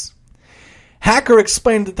scraps? Hacker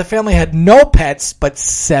explained that the family had no pets but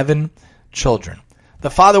 7 children. The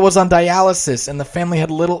father was on dialysis and the family had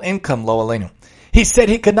little income, lo aleinu. He said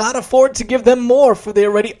he could not afford to give them more for they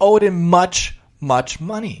already owed him much, much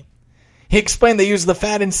money. He explained they used the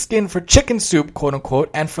fat and skin for chicken soup, quote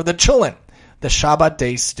unquote, and for the chulent, the Shabbat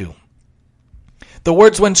day stew. The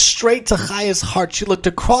words went straight to Chaya's heart. She looked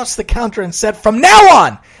across the counter and said, from now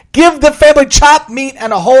on, give the family chopped meat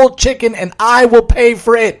and a whole chicken and I will pay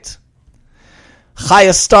for it.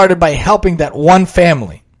 Chaya started by helping that one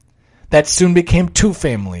family. That soon became 2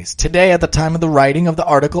 families. Today, at the time of the writing of the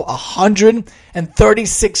article,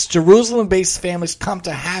 136 Jerusalem-based families come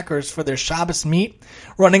to Hackers for their Shabbos meat,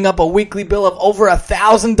 running up a weekly bill of over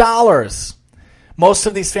 $1,000. Most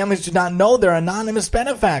of these families do not know their anonymous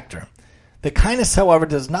benefactor. The kindness, however,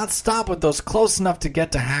 does not stop with those close enough to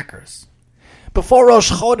get to Hackers. Before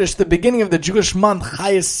Rosh Chodesh, the beginning of the Jewish month,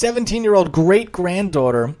 Chaya's 17-year-old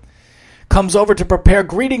great-granddaughter comes over to prepare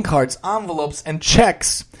greeting cards, envelopes, and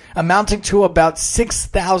checks amounting to about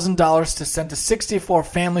 $6,000 to send to 64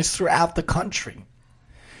 families throughout the country.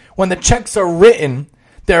 When the checks are written,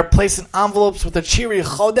 They are placed in envelopes with a cheery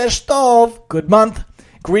Chodesh Tov, good month,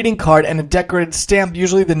 greeting card and a decorated stamp,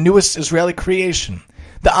 usually the newest Israeli creation.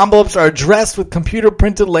 The envelopes are addressed with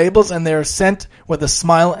computer-printed labels and they are sent with a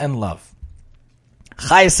smile and love.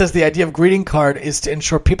 Chaya says the idea of greeting card is to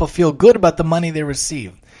ensure people feel good about the money they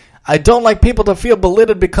receive. I don't like people to feel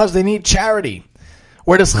belittled because they need charity.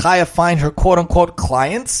 Where does Chaya find her quote-unquote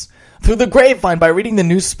clients? Through the grapevine by reading the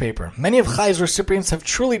newspaper. Many of Chaya's recipients have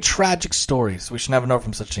truly tragic stories. We should never know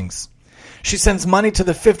from such things. She sends money to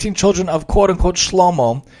the 15 children of quote-unquote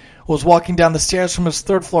Shlomo, who was walking down the stairs from his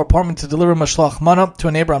third-floor apartment to deliver Mashloach Mana to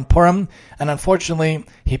a neighbor on Purim, and unfortunately,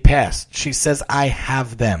 he passed. She says, I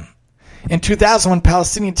have them. In 2000, when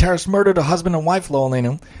Palestinian terrorists murdered a husband and wife, Lo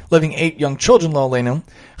Aleinu, leaving 8 young children, Lo Aleinu,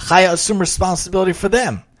 Chaya assumed responsibility for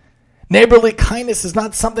them. Neighborly kindness is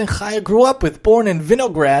not something Chaya grew up with. Born in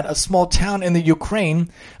Vinograd, a small town in the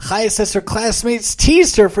Ukraine, Chaya says her classmates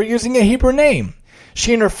teased her for using a Hebrew name.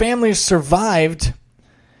 She and her family survived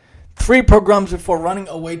 3 pogroms before running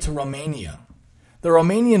away to Romania. The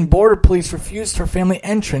Romanian border police refused her family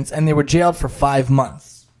entrance and they were jailed for 5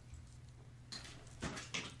 months.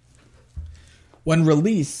 When the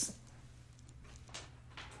release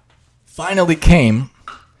finally came,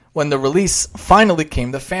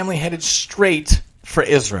 the family headed straight for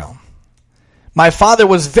Israel. My father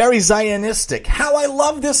was very Zionistic. How I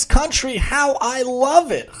love this country. How I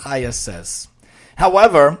love it, Chaya says.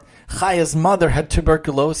 However, Chaya's mother had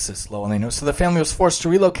tuberculosis, Lo Aleinu, so the family was forced to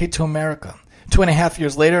relocate to America. 2.5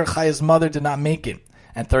 years later, Chaya's mother did not make it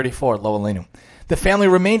at 34, Lo Aleinu. The family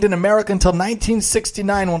remained in America until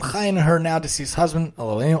 1969 when Chaya and her now deceased husband,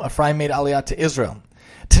 Lo Aleinu, Ephraim, made Aliyah to Israel.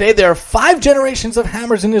 Today there are 5 generations of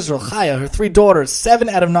Hammers in Israel. Chaya, her 3 daughters, 7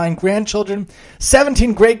 out of 9 grandchildren,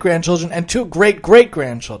 17 great-grandchildren, and 2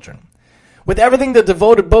 great-great-grandchildren. With everything the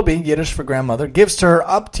devoted Bubi, Yiddish for grandmother, gives to her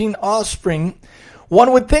upteen offspring,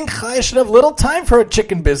 one would think Chaya should have little time for a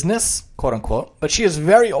chicken business, quote-unquote, but she is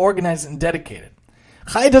very organized and dedicated.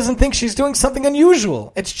 Chaya doesn't think she's doing something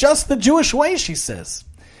unusual. It's just the Jewish way, she says.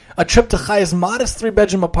 A trip to Chaya's modest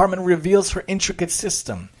 3-bedroom apartment reveals her intricate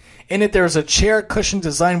system. In it, there is a chair cushion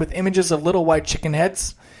designed with images of little white chicken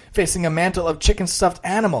heads, facing a mantle of chicken stuffed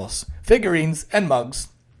animals, figurines, and mugs,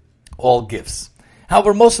 all gifts.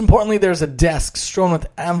 However, most importantly, there is a desk strewn with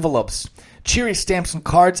envelopes, cheery stamps and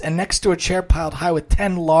cards, and next to a chair piled high with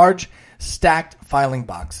 10 large, stacked filing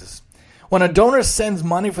boxes. When a donor sends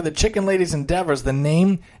money for the Chicken Lady's endeavors, the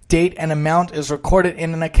name, date, and amount is recorded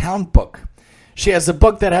in an account book. She has a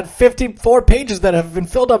book that had 54 pages that have been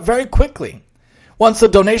filled up very quickly. Once the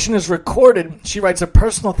donation is recorded, she writes a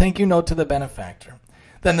personal thank you note to the benefactor.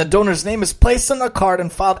 Then the donor's name is placed on the card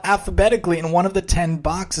and filed alphabetically in one of the 10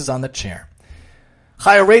 boxes on the chair.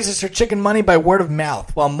 Chaya raises her chicken money by word of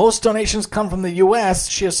mouth. While most donations come from the U.S.,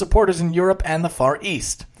 she has supporters in Europe and the Far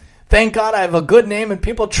East. Thank God I have a good name and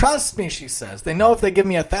people trust me, she says. They know if they give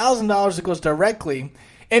me $1,000, it goes directly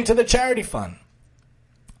into the charity fund.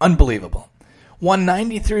 Unbelievable. One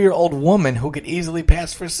 93-year-old woman who could easily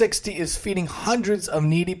pass for 60 is feeding hundreds of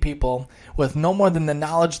needy people with no more than the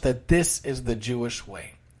knowledge that this is the Jewish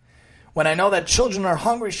way. When I know that children are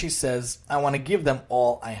hungry, she says, I want to give them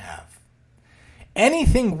all I have.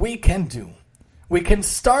 Anything we can do, we can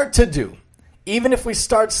start to do, even if we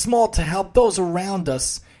start small to help those around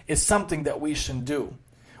us, is something that we should do.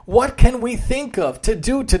 What can we think of to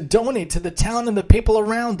do to donate to the town and the people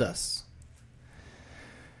around us?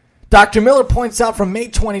 Dr. Miller points out from May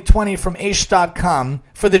 2020 from Aish.com,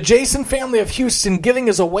 for the Jason family of Houston, giving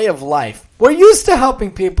is a way of life. We're used to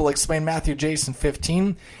helping people, explained Matthew Jason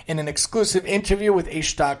 15 in an exclusive interview with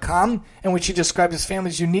Aish.com, in which he described his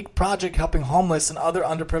family's unique project helping homeless and other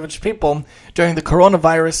underprivileged people during the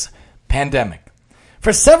coronavirus pandemic.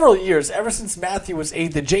 For several years, ever since Matthew was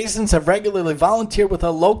 8, the Jasons have regularly volunteered with a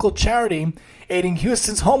local charity aiding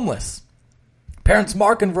Houston's homeless. Parents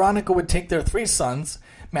Mark and Veronica would take their 3 sons,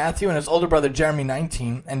 Matthew and his older brother Jeremy,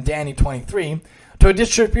 19, and Danny, 23, to a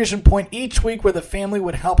distribution point each week where the family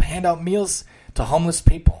would help hand out meals to homeless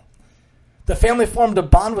people. The family formed a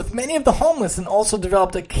bond with many of the homeless and also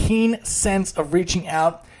developed a keen sense of reaching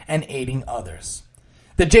out and aiding others.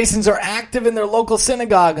 The Jasons are active in their local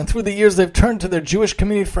synagogue, and through the years they've turned to their Jewish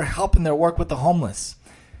community for help in their work with the homeless.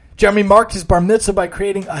 Jeremy marked his bar mitzvah by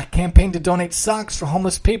creating a campaign to donate socks for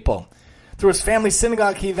homeless people. Through his family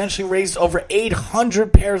synagogue, he eventually raised over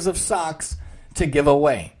 800 pairs of socks to give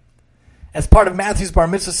away. As part of Matthew's bar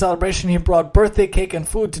mitzvah celebration, he brought birthday cake and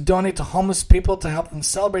food to donate to homeless people to help them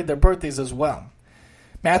celebrate their birthdays as well.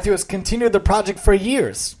 Matthew has continued the project for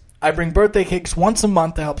years. I bring birthday cakes once a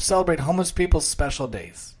month to help celebrate homeless people's special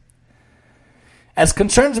days. As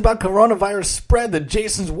concerns about coronavirus spread, the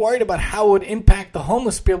Jasons worried about how it would impact the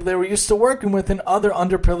homeless people they were used to working with and other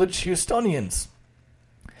underprivileged Houstonians.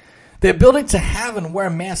 The ability to have and wear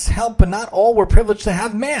masks helped, but not all were privileged to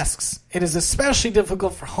have masks. It is especially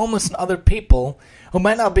difficult for homeless and other people who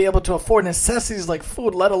might not be able to afford necessities like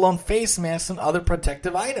food, let alone face masks and other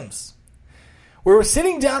protective items. We were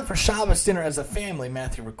sitting down for Shabbos dinner as a family,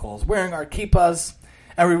 Matthew recalls, wearing our kippahs,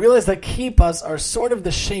 and we realized that kippahs are sort of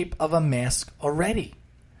the shape of a mask already.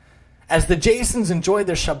 As the Jasons enjoyed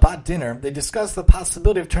their Shabbat dinner, they discussed the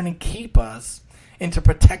possibility of turning kippahs into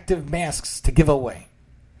protective masks to give away.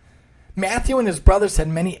 Matthew and his brothers had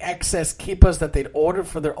many excess kippahs that they'd ordered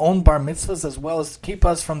for their own bar mitzvahs as well as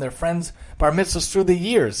kippahs from their friends' bar mitzvahs through the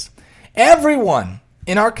years. Everyone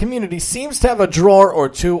in our community seems to have a drawer or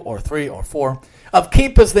two or three or four of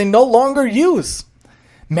kippahs they no longer use.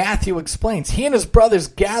 Matthew explains, he and his brothers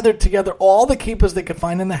gathered together all the kippahs they could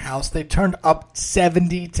find in the house. They turned up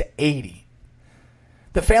 70 to 80.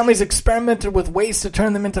 The families experimented with ways to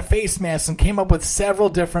turn them into face masks and came up with several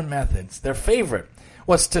different methods. Their favorite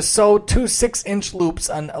was to sew two 6-inch loops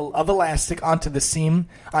of elastic onto the seam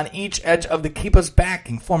on each edge of the kippah's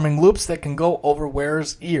backing, forming loops that can go over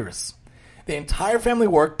wearers' ears. The entire family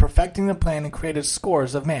worked, perfecting the plan, and created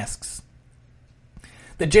scores of masks.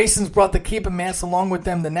 The Jasons brought the kippah masks along with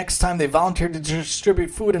them the next time they volunteered to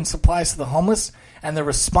distribute food and supplies to the homeless, and the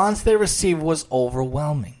response they received was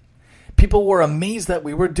overwhelming. People were amazed that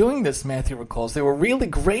we were doing this, Matthew recalls. They were really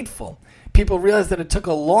grateful. People realized that it took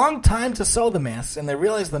a long time to sew the masks, and they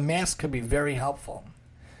realized the masks could be very helpful.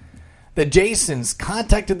 The Jasons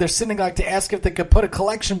contacted their synagogue to ask if they could put a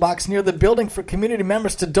collection box near the building for community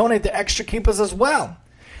members to donate the extra kippahs as well.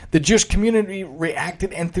 The Jewish community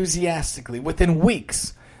reacted enthusiastically. Within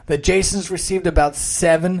weeks, the Jasons received about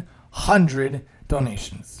 700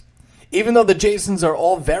 donations. Even though the Jasons are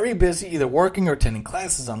all very busy, either working or attending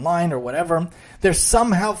classes online or whatever, they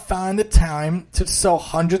somehow found the time to sew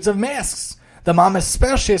hundreds of masks. The mom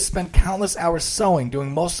especially has spent countless hours sewing,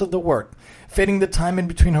 doing most of the work, fitting the time in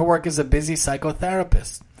between her work as a busy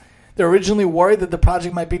psychotherapist. They were originally worried that the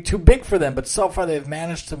project might be too big for them, but so far they've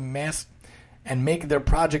managed to mask and make their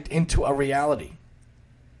project into a reality.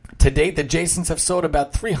 To date, the Jasons have sold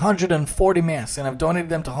about 340 masks and have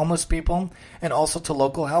donated them to homeless people and also to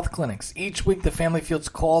local health clinics. Each week, the family fields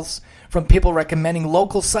calls from people recommending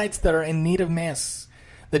local sites that are in need of masks.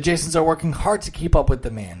 The Jasons are working hard to keep up with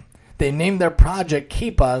demand. They named their project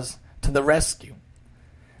Kippahs to the Rescue.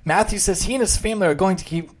 Matthew says he and his family are going to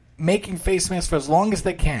keep making face masks for as long as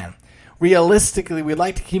they can. Realistically, we'd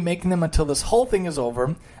like to keep making them until this whole thing is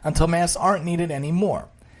over, until masks aren't needed anymore.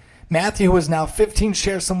 Matthew, who is now 15,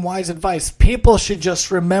 shares some wise advice. People should just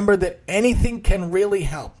remember that anything can really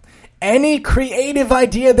help. Any creative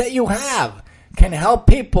idea that you have can help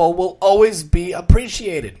people will always be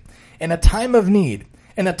appreciated. In a time of need,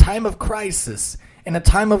 in a time of crisis, in a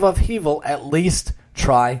time of upheaval, at least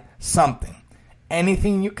try something.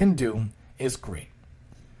 Anything you can do is great.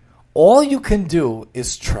 All you can do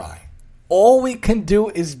is try. All we can do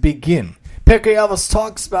is begin. Pirkei Avos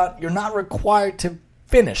talks about you're not required to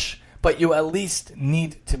finish, but you at least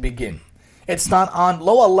need to begin. It's not on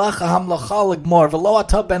lo alecha hamlacha ligmor v'lo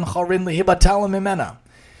ata ben chorin lihibatel mimena.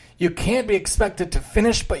 You can't be expected to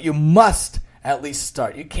finish, but you must at least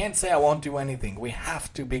start. You can't say I won't do anything. We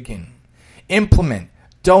have to begin. Implement,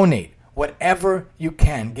 donate, whatever you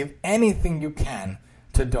can. Give anything you can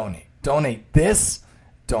to donate. Donate this,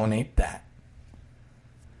 donate that.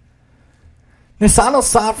 Nisan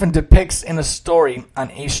Al-Safran depicts in a story on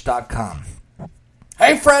Aish.com.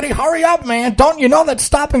 Hey, Freddie, hurry up, man. Don't you know that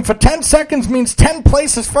stopping for 10 seconds means 10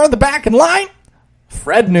 places further back in line?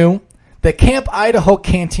 Fred knew. The Camp Idaho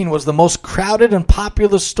Canteen was the most crowded and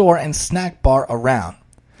popular store and snack bar around.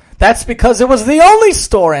 That's because it was the only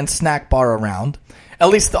store and snack bar around, at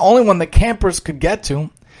least the only one the campers could get to.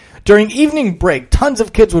 During evening break, tons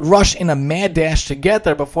of kids would rush in a mad dash to get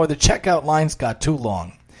there before the checkout lines got too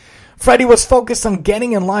long. Freddie was focused on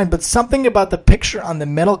getting in line, but something about the picture on the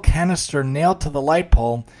metal canister nailed to the light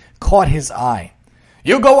pole caught his eye.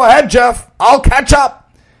 You go ahead, Jeff. I'll catch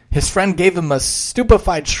up. His friend gave him a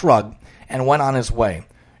stupefied shrug and went on his way.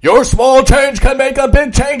 Your small change can make a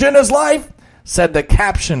big change in his life, said the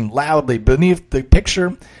caption loudly beneath the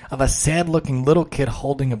picture of a sad-looking little kid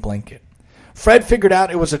holding a blanket. Fred figured out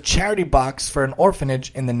it was a charity box for an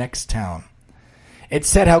orphanage in the next town. It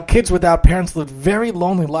said how kids without parents lived very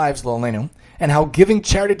lonely lives, Lolenu, and how giving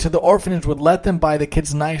charity to the orphanage would let them buy the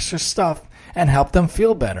kids nicer stuff and help them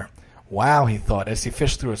feel better. Wow, he thought as he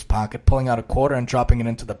fished through his pocket, pulling out a quarter and dropping it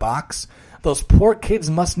into the box. Those poor kids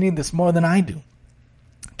must need this more than I do.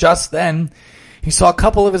 Just then, He saw a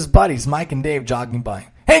couple of his buddies, Mike and Dave, jogging by.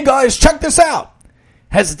 "Hey guys, check this out!"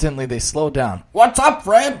 Hesitantly, they slowed down. "What's up,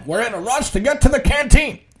 Fred? We're in a rush to get to the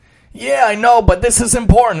canteen." "Yeah, I know, but this is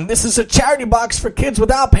important. This is a charity box for kids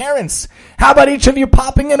without parents. How about each of you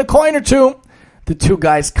popping in a coin or two?" The two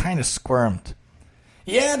guys kind of squirmed.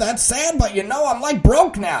 "Yeah, that's sad, but I'm like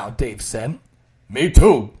broke now," Dave said. "Me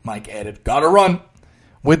too," Mike added. "Gotta run."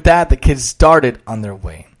 With that, the kids started on their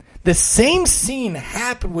way. The same scene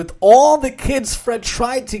happened with all the kids Fred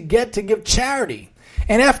tried to get to give charity.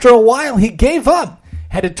 And after a while, he gave up,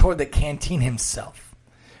 headed toward the canteen himself.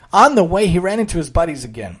 On the way, he ran into his buddies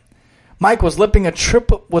again. Mike was licking a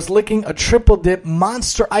triple dip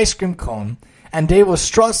monster ice cream cone, and Dave was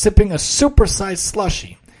straw sipping a supersized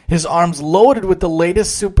slushie, his arms loaded with the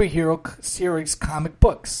latest superhero series comic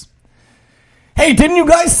books. "Hey, didn't you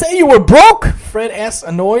guys say you were broke?" Fred asked,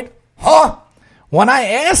 annoyed. "Huh? When I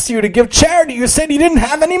asked you to give charity, you said you didn't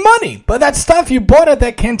have any money, but that stuff you bought at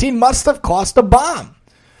that canteen must have cost a bomb."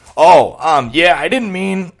 "Oh, yeah, I didn't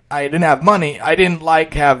mean I didn't have money. I didn't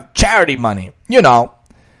have charity money,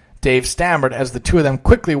 Dave stammered as the two of them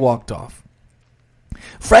quickly walked off.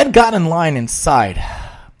 Fred got in line inside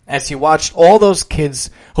as he watched all those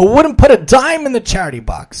kids who wouldn't put a dime in the charity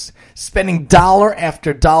box, spending dollar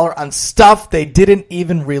after dollar on stuff they didn't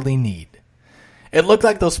even really need. It looked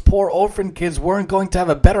like those poor orphan kids weren't going to have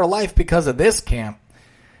a better life because of this camp.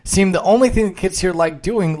 Seemed the only thing the kids here liked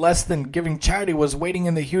doing less than giving charity was waiting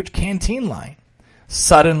in the huge canteen line.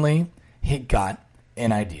 Suddenly, he got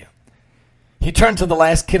an idea. He turned to the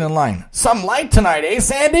last kid in line. "Some light tonight, eh,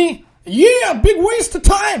 Sandy?" "Yeah, big waste of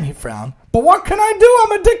time," he frowned. "But what can I do?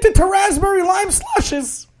 I'm addicted to raspberry lime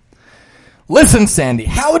slushes." "Listen, Sandy,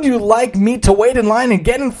 how would you like me to wait in line and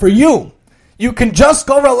get in for you? You can just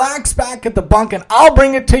go relax back at the bunk and I'll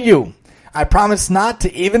bring it to you. I promise not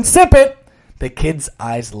to even sip it." The kid's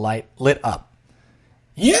eyes lit up.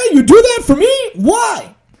 "Yeah, you do that for me?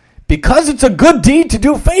 Why?" "Because it's a good deed to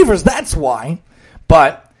do favors, that's why.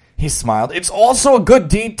 But," he smiled, "it's also a good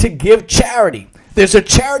deed to give charity. There's a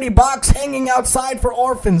charity box hanging outside for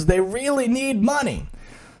orphans. They really need money.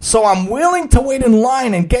 So I'm willing to wait in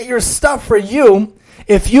line and get your stuff for you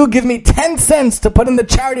if you give me 10 cents to put in the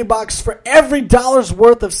charity box for every dollar's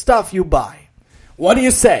worth of stuff you buy. What do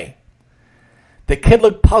you say?" The kid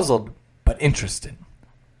looked puzzled but interested.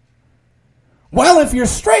 "Well, if you're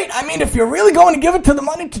straight, if you're really going to give it to the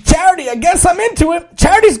money to charity, I guess I'm into it.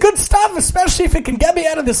 Charity's good stuff, especially if it can get me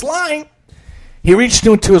out of this line." He reached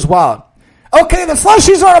into his wallet. "Okay, the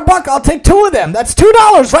slushies are $1. I'll take 2 of them. That's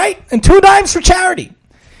 $2, right? And 2 dimes for charity."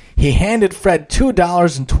 He handed Fred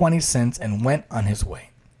 $2.20 and went on his way.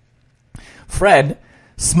 Fred,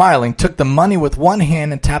 smiling, took the money with one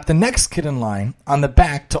hand and tapped the next kid in line on the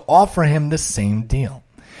back to offer him the same deal.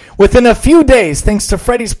 Within a few days, thanks to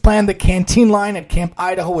Freddie's plan, the canteen line at Camp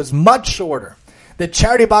Idaho was much shorter. The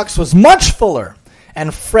charity box was much fuller,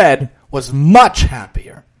 and Fred was much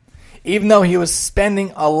happier. Even though he was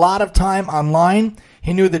spending a lot of time online,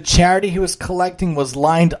 he knew the charity he was collecting was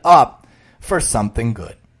lined up for something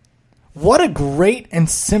good. What a great and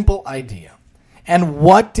simple idea. And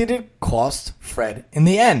what did it cost Fred in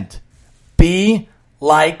the end? Be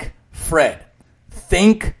like Fred.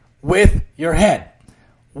 Think with your head.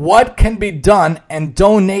 What can be done and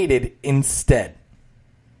donated instead?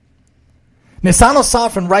 Nisano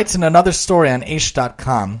Safran writes in another story on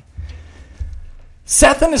Aish.com,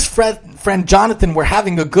 Seth and his friend Jonathan were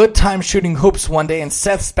having a good time shooting hoops one day in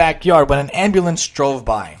Seth's backyard when an ambulance drove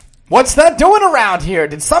by. "What's that doing around here?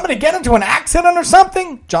 Did somebody get into an accident or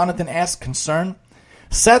something?" Jonathan asked, concerned.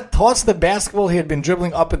 Seth tossed the basketball he had been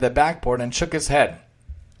dribbling up at the backboard and shook his head.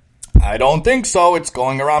 "I don't think so. It's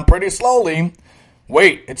going around pretty slowly.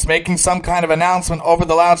 Wait, it's making some kind of announcement over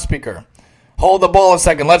the loudspeaker. Hold the ball a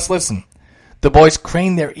second. Let's listen." The boys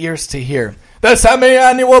craned their ears to hear. "The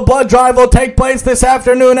semi-annual blood drive will take place this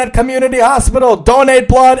afternoon at Community Hospital. Donate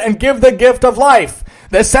blood and give the gift of life.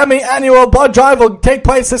 The semi-annual blood drive will take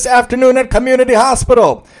place this afternoon at Community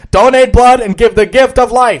Hospital. Donate blood and give the gift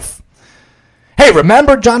of life." "Hey,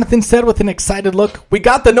 remember," Jonathan said with an excited look, "we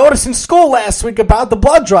got the notice in school last week about the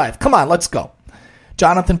blood drive. Come on, let's go."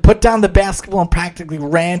 Jonathan put down the basketball and practically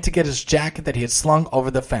ran to get his jacket that he had slung over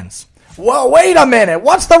the fence. "Whoa, wait a minute.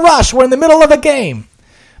 What's the rush? We're in the middle of a game."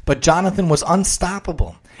 But Jonathan was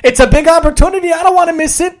unstoppable. "It's a big opportunity. I don't want to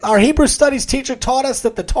miss it. Our Hebrew studies teacher taught us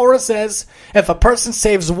that the Torah says if a person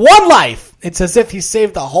saves one life, it's as if he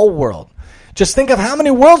saved the whole world. Just think of how many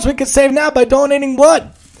worlds we could save now by donating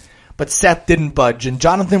blood." But Seth didn't budge, and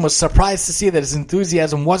Jonathan was surprised to see that his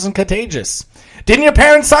enthusiasm wasn't contagious. "Didn't your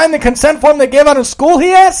parents sign the consent form they gave out in school?"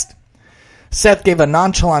 he asked. Seth gave a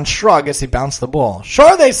nonchalant shrug as he bounced the ball.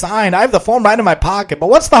 Sure, they signed. I have the form right in my pocket, but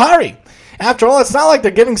what's the hurry? After all, it's not like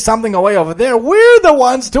they're giving something away over there. We're the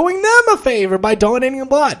ones doing them a favor by donating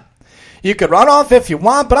blood. You could run off if you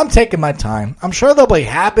want, but I'm taking my time. I'm sure they'll be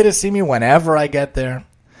happy to see me whenever I get there.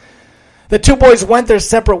 The two boys went their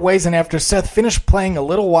separate ways, and after Seth finished playing a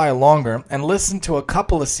little while longer and listened to a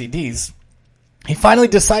couple of CDs, he finally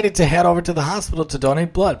decided to head over to the hospital to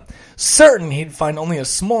donate blood, certain he'd find only a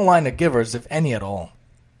small line of givers, if any at all.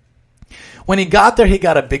 When he got there, he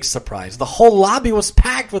got a big surprise. The whole lobby was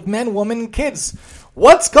packed with men, women, and kids.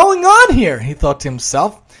 What's going on here? He thought to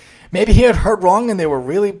himself. Maybe he had heard wrong and they were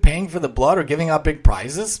really paying for the blood or giving out big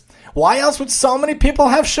prizes. Why else would so many people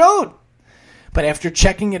have showed? But after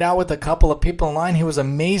checking it out with a couple of people in line, he was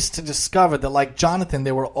amazed to discover that, like Jonathan,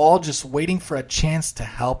 they were all just waiting for a chance to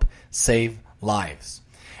help save lives.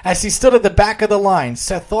 As he stood at the back of the line,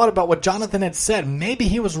 Seth thought about what Jonathan had said. Maybe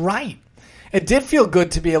he was right. It did feel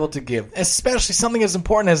good to be able to give, especially something as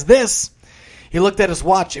important as this. He looked at his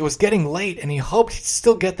watch. It was getting late, and he hoped he'd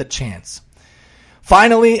still get the chance.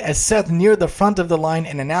 Finally, as Seth neared the front of the line,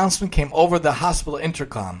 an announcement came over the hospital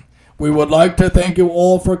intercom. We would like to thank you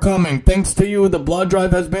all for coming. Thanks to you, the blood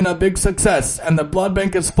drive has been a big success, and the blood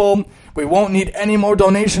bank is full. We won't need any more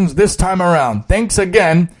donations this time around. Thanks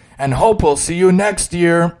again, and hope we'll see you next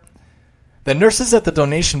year. The nurses at the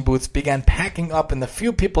donation booths began packing up, and the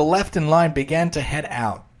few people left in line began to head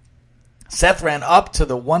out. Seth ran up to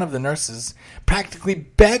one of the nurses, practically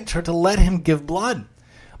begged her to let him give blood.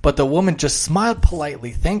 But the woman just smiled politely,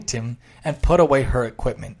 thanked him, and put away her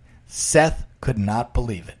equipment. Seth could not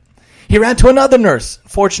believe it. He ran to another nurse.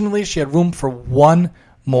 Fortunately, she had room for one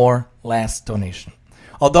more last donation.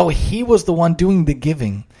 Although he was the one doing the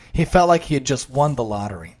giving, he felt like he had just won the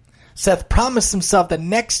lottery. Seth promised himself that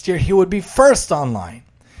next year he would be first online.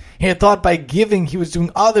 He had thought by giving he was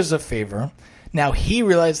doing others a favor. Now he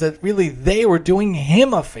realized that really they were doing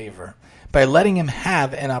him a favor by letting him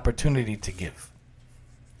have an opportunity to give.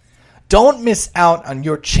 Don't miss out on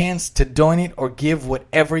your chance to donate or give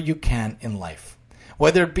whatever you can in life.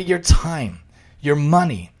 Whether it be your time, your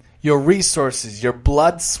money, your resources, your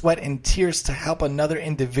blood, sweat, and tears to help another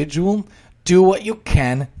individual, do what you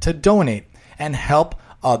can to donate and help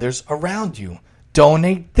others around you.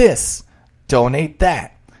 Donate this. Donate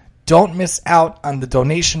that. Don't miss out on the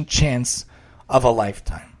donation chance of a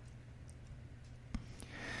lifetime.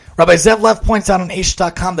 Rabbi Zev Lev points out on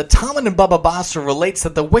Aish.com that Talmud and Baba Basra relates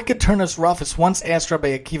that the wicked Turnus Rufus once asked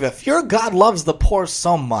Rabbi Akiva, if your God loves the poor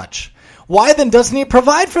so much, why then doesn't he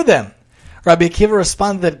provide for them? Rabbi Akiva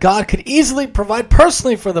responded that God could easily provide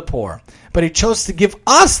personally for the poor, but he chose to give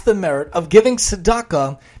us the merit of giving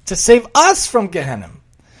tzedakah to save us from Gehenna.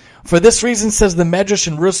 For this reason, says the Medrash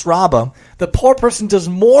in Rus Rabbah, the poor person does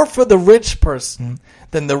more for the rich person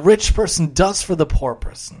than the rich person does for the poor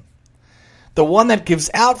person. The one that gives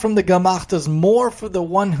out from the Gemach does more for the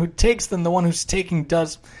one who takes than the one who's taking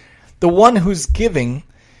does. The one who's giving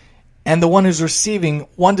and the one who's receiving,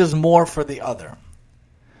 one does more for the other.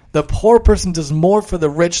 The poor person does more for the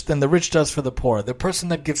rich than the rich does for the poor. The person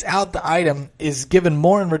that gives out the item is given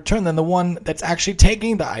more in return than the one that's actually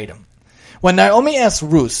taking the item. When Naomi asked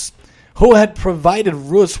Rus, who had provided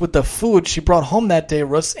Rus with the food she brought home that day,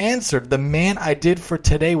 Rus answered, the man I did for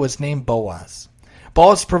today was named Boaz.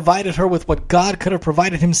 Boaz provided her with what God could have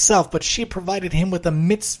provided himself, but she provided him with a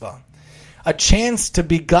mitzvah, a chance to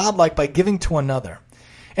be godlike by giving to another.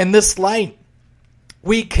 In this light,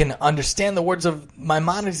 we can understand the words of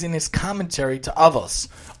Maimonides in his commentary to Avos.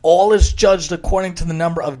 All is judged according to the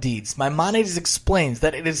number of deeds. Maimonides explains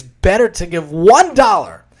that it is better to give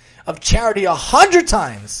 $1 of charity 100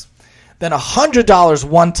 times than $100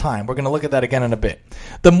 one time. We're going to look at that again in a bit.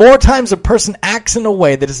 The more times a person acts in a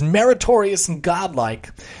way that is meritorious and godlike,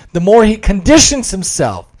 the more he conditions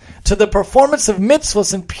himself to the performance of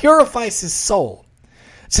mitzvahs and purifies his soul.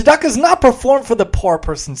 Tzedakah is not performed for the poor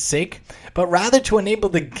person's sake, but rather to enable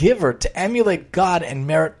the giver to emulate God and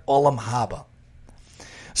merit Olam Haba.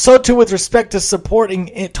 So too with respect to supporting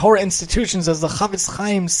Torah institutions, as the Chavetz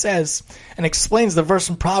Chaim says and explains the verse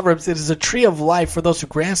in Proverbs, it is a tree of life for those who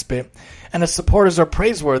grasp it, and its supporters are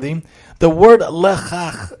praiseworthy. The word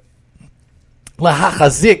lehachazik,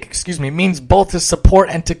 means both to support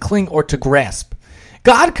and to cling or to grasp.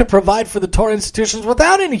 God could provide for the Torah institutions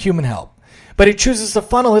without any human help, but he chooses to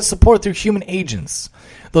funnel his support through human agents.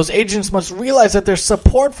 Those agents must realize that their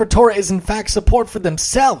support for Torah is in fact support for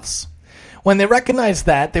themselves. When they recognize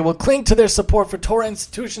that, they will cling to their support for Torah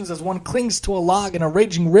institutions as one clings to a log in a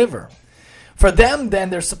raging river. For them, then,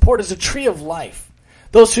 their support is a tree of life.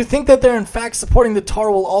 Those who think that they're in fact supporting the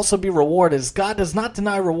Torah will also be rewarded, as God does not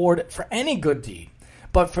deny reward for any good deed,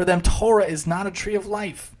 but for them Torah is not a tree of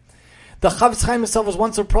life. The Chafetz Chaim himself was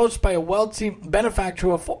once approached by a wealthy benefactor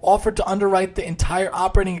who offered to underwrite the entire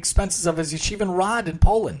operating expenses of his yeshiva in Rad in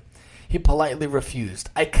Poland. He politely refused.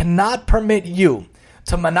 "I cannot permit you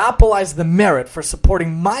to monopolize the merit for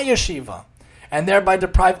supporting my yeshiva and thereby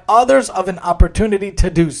deprive others of an opportunity to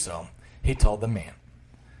do so," he told the man.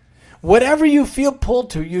 Whatever you feel pulled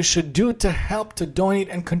to, you should do to help to donate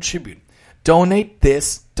and contribute. Donate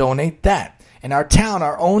this, donate that. In our town,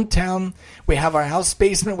 our own town, we have our house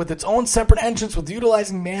basement with its own separate entrance with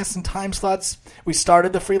utilizing mass and time slots. We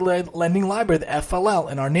started the free lending library, the FLL,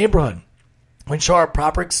 in our neighborhood. We ensure our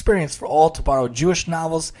proper experience for all to borrow Jewish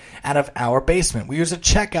novels out of our basement. We use a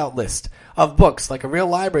checkout list of books like a real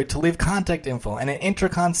library to leave contact info and an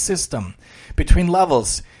intercom system between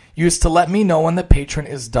levels used to let me know when the patron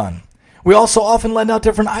is done. We also often lend out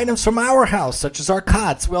different items from our house, such as our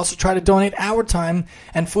cots. We also try to donate our time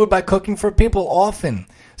and food by cooking for people often,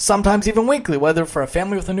 sometimes even weekly, whether for a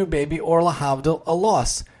family with a new baby or lahavdil, a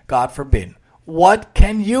loss, God forbid. What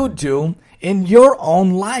can you do in your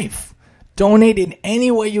own life? Donate in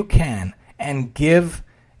any way you can and give,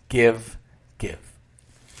 give, give.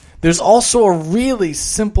 There's also a really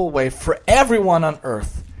simple way for everyone on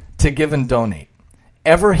earth to give and donate.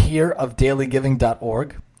 Ever hear of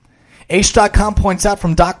dailygiving.org? Aish.com points out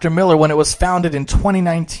from Dr. Miller when it was founded in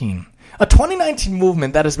 2019. A 2019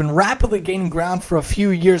 movement that has been rapidly gaining ground for a few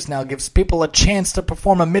years now gives people a chance to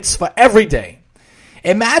perform a mitzvah every day.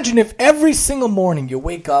 Imagine if every single morning you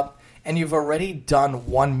wake up and you've already done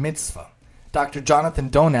one mitzvah. Dr. Jonathan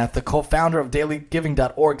Donath, the co-founder of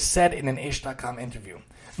dailygiving.org, said in an Aish.com interview,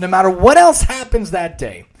 "No matter what else happens that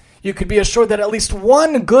day, you could be assured that at least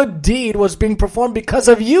one good deed was being performed because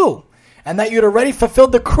of you, and that you'd already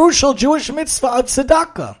fulfilled the crucial Jewish mitzvah of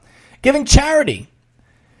tzedakah, giving charity."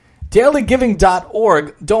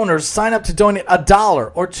 Dailygiving.org donors sign up to donate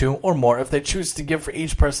 $1 or $2 or more if they choose to give for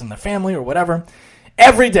each person in the family or whatever,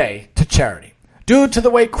 every day to charity. Due to the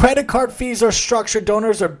way credit card fees are structured,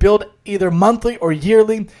 donors are billed either monthly or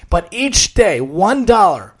yearly, but each day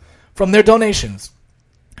 $1 from their donations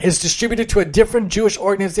is distributed to a different Jewish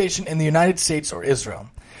organization in the United States or Israel.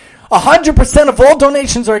 100% of all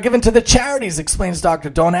donations are given to the charities, explains Dr.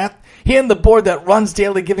 Donath. He and the board that runs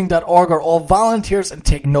dailygiving.org are all volunteers and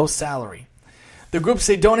take no salary. The groups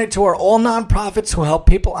they donate to are all nonprofits who help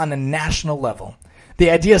people on a national level. The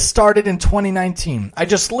idea started in 2019. "I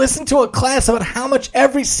just listened to a class about how much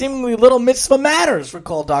every seemingly little mitzvah matters,"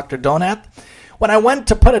 recalled Dr. Donath. "When I went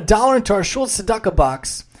to put $1 into our shul tzedakah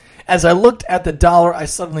box, as I looked at the dollar, I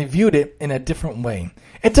suddenly viewed it in a different way.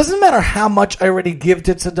 It doesn't matter how much I already give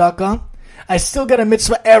to tzedakah. I still get a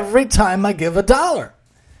mitzvah every time I give $1.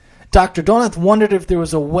 Dr. Donath wondered if there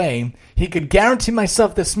was a way he could guarantee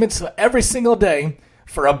myself this mitzvah every single day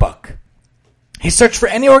for $1. He searched for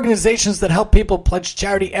any organizations that help people pledge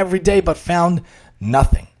charity every day, but found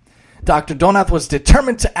nothing. Dr. Donath was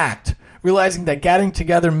determined to act, realizing that gathering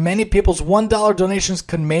together many people's $1 donations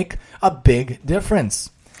could make a big difference.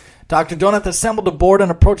 Dr. Donath assembled a board and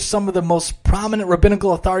approached some of the most prominent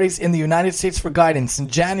rabbinical authorities in the United States for guidance in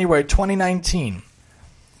January 2019.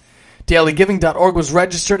 DailyGiving.org was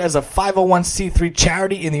registered as a 501c3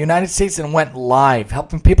 charity in the United States and went live,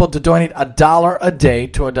 helping people to donate $1 a day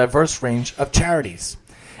to a diverse range of charities.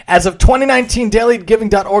 As of 2019,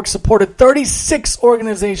 DailyGiving.org supported 36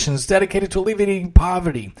 organizations dedicated to alleviating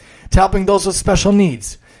poverty, to helping those with special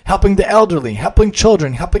needs, helping the elderly, helping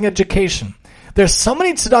children, helping education. There's so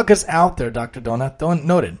many tzedakahs out there, Dr. Donath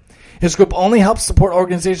noted. His group only helps support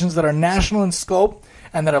organizations that are national in scope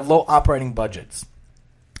and that have low operating budgets.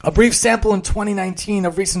 A brief sample in 2019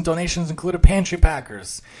 of recent donations included Pantry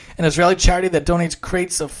Packers, an Israeli charity that donates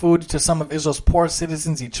crates of food to some of Israel's poor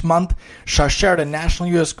citizens each month, Sharsheret, a national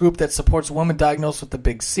U.S. group that supports women diagnosed with the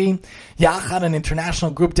Big C, Yachad, an international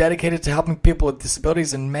group dedicated to helping people with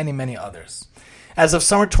disabilities, and many, many others. As of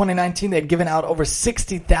summer 2019, they had given out over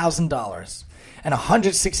 $60,000. And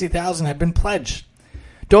 $160,000 had been pledged.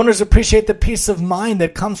 Donors appreciate the peace of mind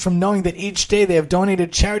that comes from knowing that each day they have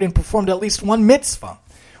donated charity and performed at least one mitzvah.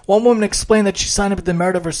 One woman explained that she signed up with the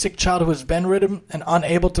merit of her sick child who was bedridden and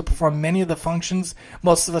unable to perform many of the functions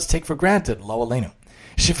most of us take for granted, lo aleinu.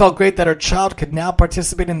 She felt great that her child could now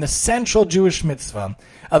participate in the central Jewish mitzvah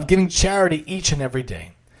of giving charity each and every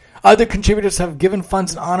day. Other contributors have given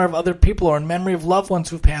funds in honor of other people or in memory of loved ones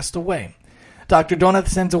who have passed away. Dr. Donath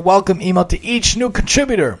sends a welcome email to each new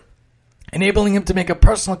contributor, enabling him to make a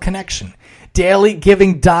personal connection.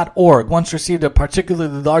 DailyGiving.org once received a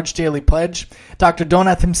particularly large daily pledge. Dr.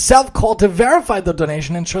 Donath himself called to verify the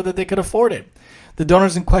donation and ensure that they could afford it. The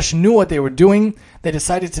donors in question knew what they were doing. They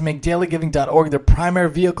decided to make DailyGiving.org their primary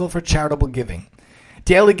vehicle for charitable giving.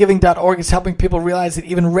 DailyGiving.org is helping people realize that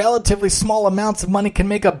even relatively small amounts of money can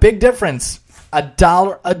make a big difference.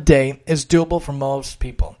 $1 a day is doable for most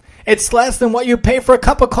people. It's less than what you pay for a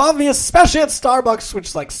cup of coffee, especially at Starbucks, which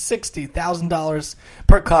is like $60,000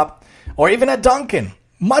 per cup, or even at Dunkin'.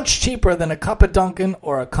 Much cheaper than a cup at Dunkin'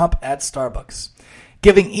 or a cup at Starbucks.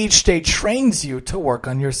 Giving each day trains you to work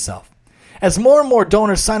on yourself. As more and more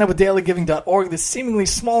donors sign up with DailyGiving.org, this seemingly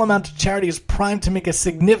small amount of charity is primed to make a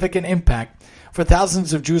significant impact for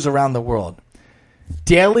thousands of Jews around the world.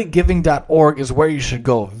 DailyGiving.org is where you should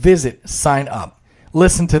go. Visit, sign up.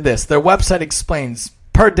 Listen to this. Their website explains,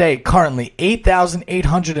 per day, currently,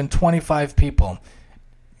 8,825 people,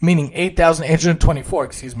 meaning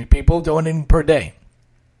 8,824, people donating per day.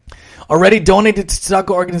 Already donated to tzedakah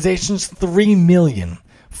organizations,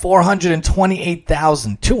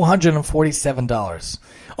 $3,428,247.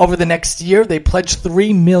 Over the next year, they pledged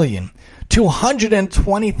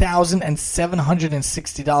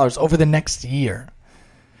 $3,220,760 over the next year.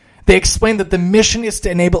 They explained that the mission is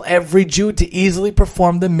to enable every Jew to easily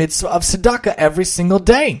perform the mitzvah of tzedakah every single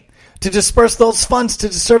day, to disperse those funds to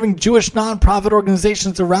deserving Jewish nonprofit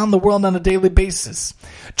organizations around the world on a daily basis.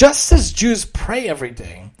 Just as Jews pray every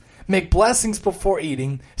day, make blessings before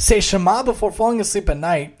eating, say Shema before falling asleep at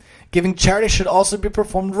night, giving charity should also be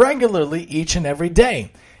performed regularly each and every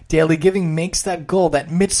day. Daily giving makes that goal,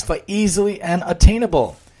 that mitzvah, easily and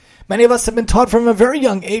attainable. Many of us have been taught from a very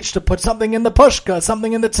young age to put something in the pushka,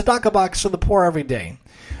 something in the tzedakah box for the poor every day.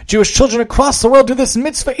 Jewish children across the world do this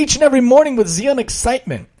mitzvah each and every morning with zeal and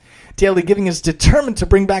excitement. Daily giving is determined to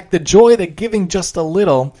bring back the joy that giving just a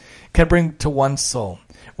little can bring to one's soul.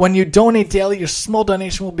 When you donate daily, your small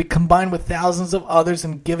donation will be combined with thousands of others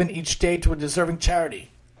and given each day to a deserving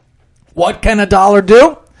charity. What can $1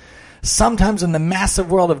 do? Sometimes in the massive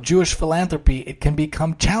world of Jewish philanthropy, it can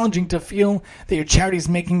become challenging to feel that your charity is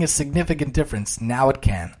making a significant difference. Now it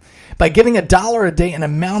can. By giving $1 a day, an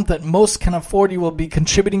amount that most can afford, you will be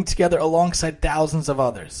contributing together alongside thousands of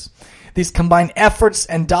others. These combined efforts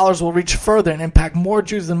and dollars will reach further and impact more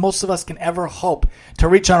Jews than most of us can ever hope to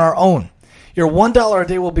reach on our own. Your $1 a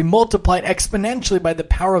day will be multiplied exponentially by the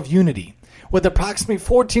power of unity. With approximately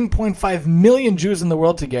 14.5 million Jews in the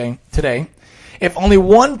world today, if only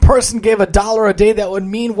one person gave $1 a day, that would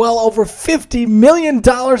mean well over $50 million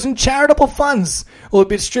in charitable funds will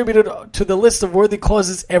be distributed to the list of worthy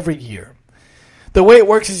causes every year. The way it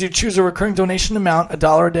works is you choose a recurring donation amount,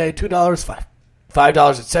 $1 a day, $2,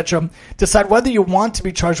 $5, etc. Decide whether you want to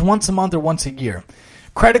be charged once a month or once a year.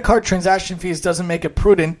 Credit card transaction fees doesn't make it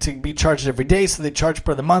prudent to be charged every day, so they charge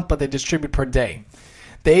per the month, but they distribute per day.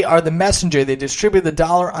 They are the messenger. They distribute the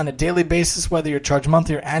dollar on a daily basis, whether you're charged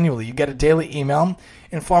monthly or annually. You get a daily email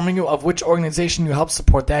informing you of which organization you help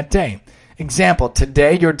support that day. Example,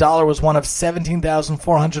 today your dollar was one of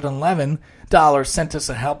 $17,411 sent us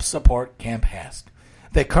to help support Camp HASC.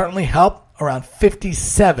 They currently help around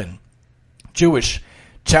 57 Jewish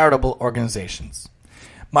charitable organizations.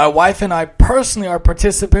 My wife and I personally are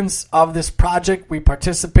participants of this project. We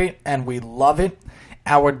participate and we love it.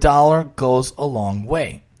 Our dollar goes a long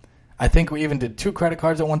way. I think we even did 2 credit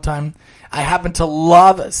cards at one time. I happen to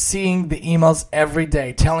love seeing the emails every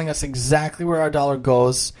day telling us exactly where our dollar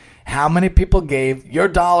goes, how many people gave. Your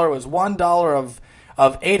dollar was $1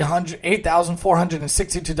 of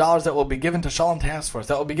 $8,462 that will be given to Shalom Task Force,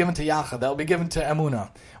 that will be given to Yachad, that will be given to Emunah,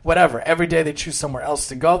 whatever. Every day they choose somewhere else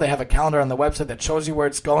to go. They have a calendar on the website that shows you where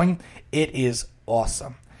it's going. It is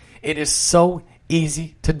awesome. It is so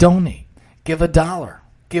easy to donate. Give $1.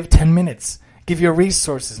 Give 10 minutes. Give your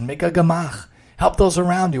resources. Make a gemach. Help those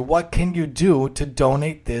around you. What can you do to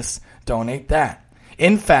donate this, donate that?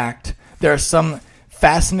 In fact, there are some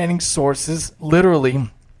fascinating sources, literally,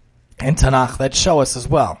 in Tanakh that show us as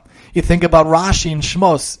well. You think about Rashi and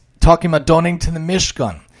Shmos talking about donating to the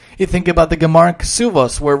Mishkan. You think about the Gemara in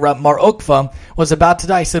Kesuvos, where Mar Ukva was about to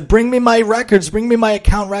die. He said, bring me my records, bring me my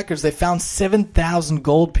account records. They found 7,000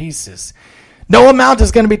 gold pieces. No amount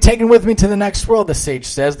is going to be taken with me to the next world, the sage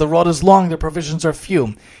says. The road is long, the provisions are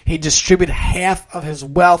few. He distributed half of his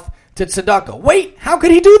wealth to tzedakah. Wait, how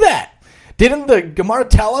could he do that? Didn't the Gemara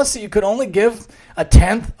tell us that you could only give a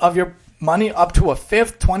tenth of your money up to a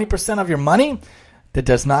fifth, 20% of your money? That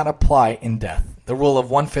does not apply in death. The rule of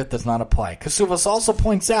 1/5 does not apply. Kesuvos also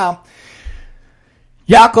points out,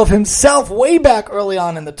 Yaakov himself, way back early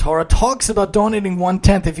on in the Torah, talks about donating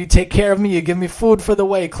 1/10. If you take care of me, you give me food for the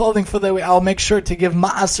way, clothing for the way, I'll make sure to give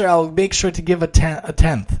ma'aser, I'll make sure to give a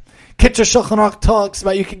tenth. Kitzur Shulchan Aruch talks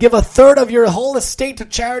about you could give 1/3 of your whole estate to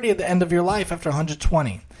charity at the end of your life after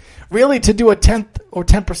 120. Really, to do a tenth or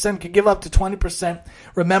 10%, could give up to 20%.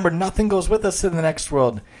 Remember, nothing goes with us to the next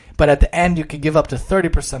world, but at the end, you could give up to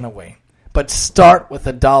 30% away. But start with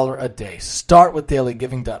 $1 a day. Start with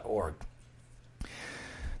dailygiving.org.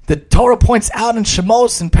 The Torah points out in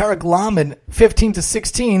Shemos in Perek Lamed 15 to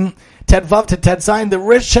 16, Ted Vav to Ted Zayin, the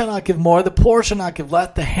rich shall not give more, the poor shall not give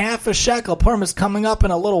less. The half a shekel, Purim is coming up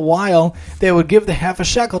in a little while, they would give the half a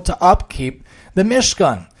shekel to upkeep the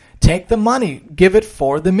Mishkan. Take the money, give it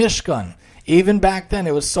for the Mishkan. Even back then,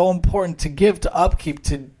 it was so important to give, to upkeep,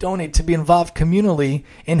 to donate, to be involved communally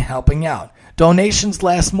in helping out. Donations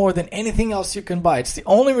last more than anything else you can buy. It's the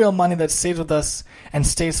only real money that stays with us and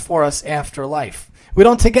stays for us after life. We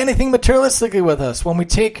don't take anything materialistically with us. When we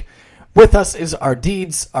take with us is our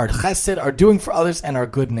deeds, our chesed, our doing for others, and our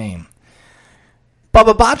good name.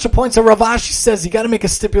 Baba Batra points out, Rav Ashi says, you got to make a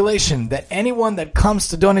stipulation that anyone that comes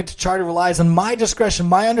to donate to charity relies on my discretion,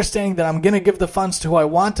 my understanding that I'm going to give the funds to who I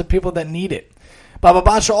want, to people that need it. Baba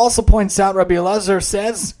Batra also points out, Rabbi Elazar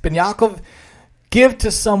says, Ben Yaakov, give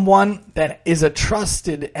to someone that is a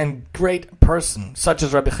trusted and great person, such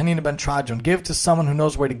as Rabbi Chanina ben Trajan. Give to someone who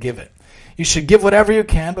knows where to give it. You should give whatever you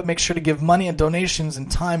can, but make sure to give money and donations and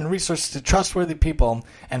time and resources to trustworthy people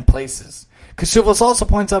and places. Kesuvos also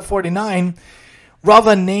points out 49,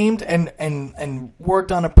 Rava named and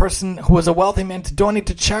worked on a person who was a wealthy man to donate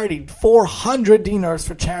to charity, 400 dinars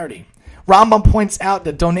for charity. Rambam points out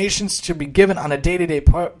that donations should be given on a day-to-day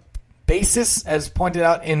basis, as pointed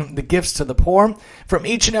out in the gifts to the poor. From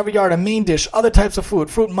each and every yard, a main dish, other types of food,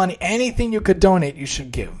 fruit, money, anything you could donate, you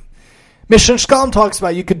should give. Mishnah Shkalim talks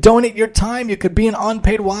about you could donate your time, you could be an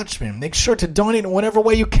unpaid watchman. Make sure to donate in whatever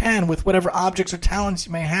way you can with whatever objects or talents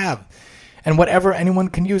you may have and whatever anyone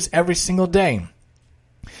can use every single day.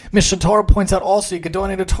 Mishnah Torah points out also you could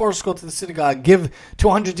donate a Torah scroll to the synagogue, give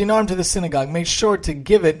 200 dinarim to the synagogue, make sure to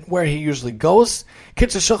give it where he usually goes.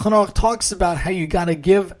 Kitzur Shulchan Aruch talks about how you got to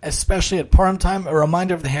give, especially at Purim time, a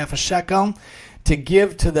reminder of the half a shekel, to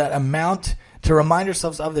give to that amount, to remind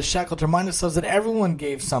ourselves of the shekel, to remind ourselves that everyone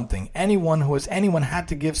gave something. Anyone had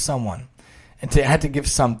to give someone, and had to give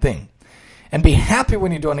something. And be happy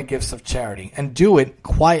when you donate gifts of charity. And do it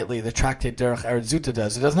quietly, the Tractate Derech Eretz Zuta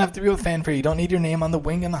does. It doesn't have to be with fanfare. You don't need your name on the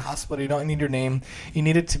wing in the hospital. You don't need your name. You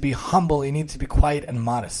need it to be humble. You need to be quiet and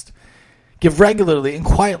modest. Give regularly and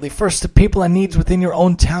quietly, first to people and needs within your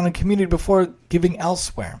own town and community before giving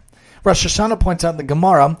elsewhere. Rosh Hashanah points out in the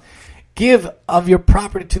Gemara, give of your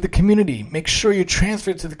property to the community. Make sure you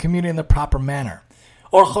transfer it to the community in the proper manner.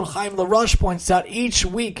 Orchon Chaim LaRoche points out each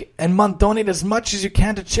week and month, donate as much as you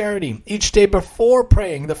can to charity. Each day before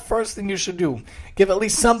praying, the first thing you should do, give at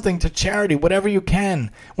least something to charity, whatever you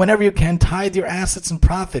can. Whenever you can, tithe your assets and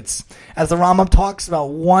profits. As the Rambam talks about,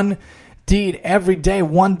 one deed every day,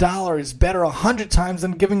 $1 is better 100 times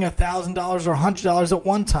than giving $1,000 or $100 at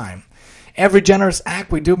one time. Every generous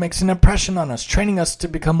act we do makes an impression on us, training us to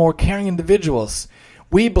become more caring individuals.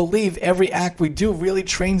 We believe every act we do really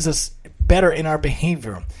trains us better in our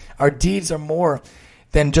behavior. Our deeds are more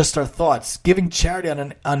than just our thoughts. Giving charity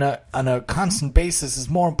on a constant basis is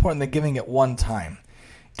more important than giving at one time.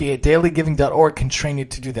 Dailygiving.org can train you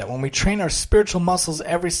to do that. When we train our spiritual muscles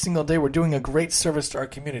every single day, we're doing a great service to our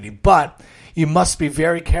community. But you must be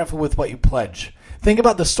very careful with what you pledge. Think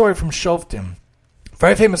about the story from Shoftim.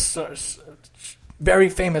 Very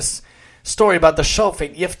famous story about the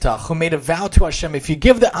Shofet Yiftach, who made a vow to Hashem, if you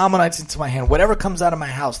give the Ammonites into my hand, whatever comes out of my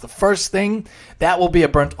house, the first thing, that will be a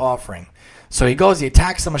burnt offering. So he goes, he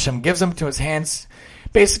attacks them, Hashem gives them to his hands.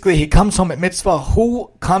 Basically, he comes home at mitzvah.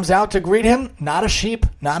 Who comes out to greet him? Not a sheep,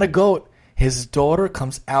 not a goat. His daughter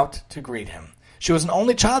comes out to greet him. She was an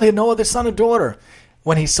only child. He had no other son or daughter.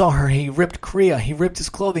 When he saw her, he ripped Kriya. He ripped his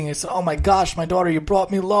clothing. He said, oh my gosh, my daughter, you brought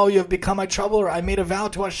me low. You have become my troubler. I made a vow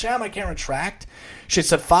to Hashem. I can't retract. She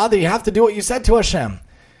said, Father, you have to do what you said to Hashem.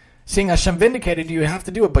 Seeing Hashem vindicated you, you have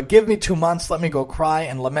to do it. But give me 2 months. Let me go cry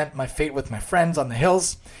and lament my fate with my friends on the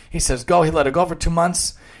hills. He says, go. He let her go for 2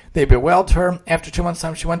 months. They bewailed her. After 2 months'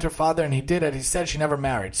 time, she went to her father, and he did it. He said she never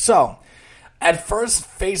married. So, at first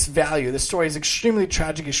face value, the story is extremely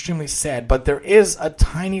tragic, extremely sad. But there is a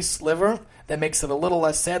tiny sliver that makes it a little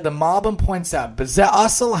less sad. The Malbim points out, B'zeh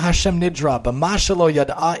asal Hashem nidra, b'mashalo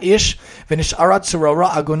yad'a ish, v'nish'ara tzurora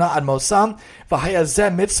aguna ad mosam, v'haya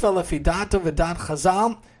zeh mitzvah lefi dato v'dat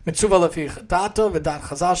chazal, mitzvah lefi dato v'dat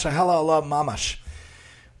chazal, shahela Allah mamash.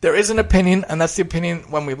 There is an opinion, and that's the opinion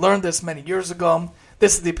when we learned this many years ago.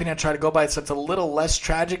 This is the opinion I try to go by, so it's a little less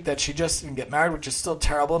tragic that she just didn't get married, which is still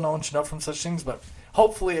terrible. No one should know from such things, but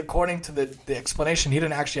hopefully, according to the explanation, he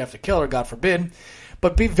didn't actually have to kill her, God forbid.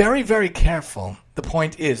 But be very, very careful. The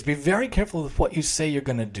point is, be very careful with what you say you're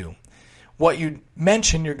going to do. What you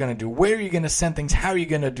mention you're going to do. Where are you going to send things? How are you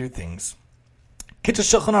going to do things? Kitzur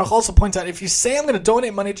Shulchan Aruch also points out, if you say I'm going to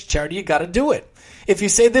donate money to charity, you got to do it. If you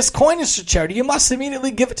say this coin is to charity, you must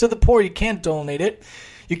immediately give it to the poor. You can't donate it.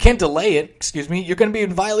 You can't delay it, You're going to be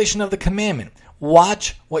in violation of the commandment.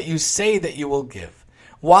 Watch what you say that you will give.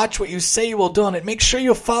 Watch what you say you will do on it. Make sure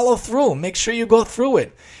you follow through. Make sure you go through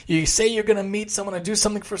it. You say you're going to meet someone or do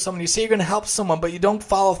something for someone. You say you're going to help someone, but you don't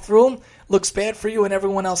follow through. Looks bad for you and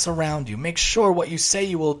everyone else around you. Make sure what you say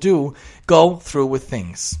you will do, go through with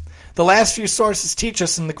things. The last few sources teach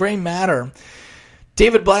us in the gray matter.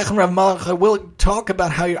 David Black and Rav Malach will talk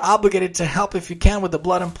about how you're obligated to help if you can with the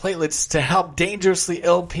blood and platelets to help dangerously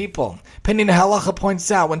ill people. Penina Halacha points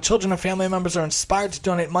out, when children and family members are inspired to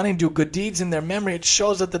donate money and do good deeds in their memory, it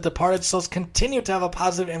shows that the departed souls continue to have a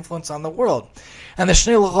positive influence on the world. And the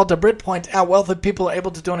Shnei Luchot Brit point out, wealthy people are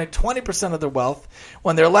able to donate 20% of their wealth.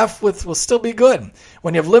 When they're left with will still be good.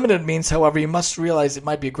 When you have limited means, however, you must realize it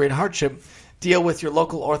might be a great hardship. Deal with your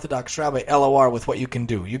local Orthodox rabbi, LOR, with what you can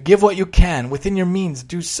do. You give what you can within your means.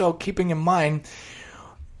 Do so, keeping in mind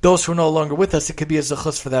those who are no longer with us. It could be a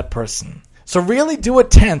zechus for that person. So really do a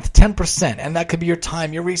tenth, 10%, and that could be your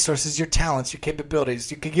time, your resources, your talents, your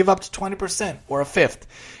capabilities. You could give up to 20% or a fifth.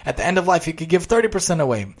 At the end of life, you could give 30%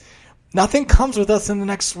 away. Nothing comes with us in the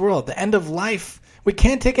next world. The end of life, we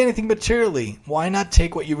can't take anything materially. Why not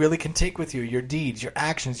take what you really can take with you? Your deeds, your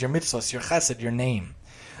actions, your mitzvahs, your chesed, your name.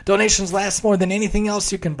 Donations last more than anything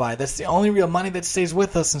else you can buy. That's the only real money that stays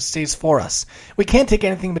with us and stays for us. We can't take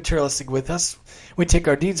anything materialistic with us. We take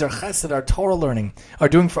our deeds, our chesed, our Torah learning, our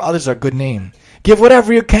doing for others, our good name. Give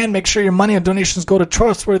whatever you can. Make sure your money and donations go to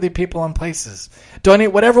trustworthy people and places.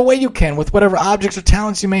 Donate whatever way you can with whatever objects or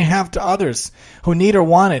talents you may have to others who need or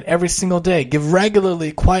want it every single day. Give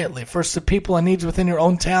regularly, quietly, first to people in needs within your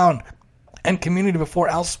own town and community before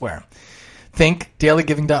elsewhere. Think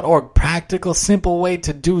dailygiving.org. Practical, simple way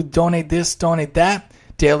to donate this, donate that.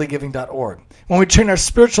 Dailygiving.org. When we train our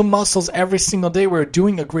spiritual muscles every single day, we're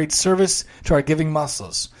doing a great service to our giving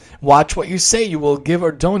muscles. Watch what you say you will give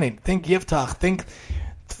or donate. Think yiftach. Think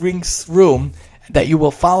through that you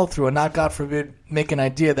will follow through and not, God forbid, make an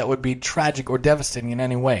idea that would be tragic or devastating in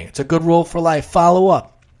any way. It's a good rule for life. Follow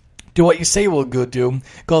up. Do what you say you will do.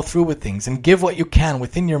 Go through with things and give what you can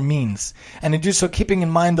within your means. And to do so, keeping in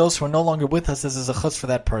mind those who are no longer with us as a chutz for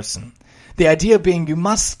that person. The idea being you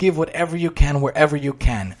must give whatever you can wherever you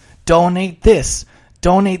can. Donate this.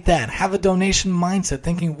 Donate that. Have a donation mindset,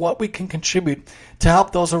 thinking what we can contribute to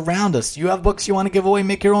help those around us. You have books you want to give away,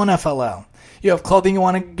 make your own FLL. You have clothing you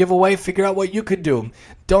want to give away, figure out what you could do.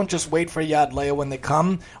 Don't just wait for Yad Leah when they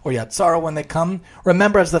come, or Yad Sarah when they come.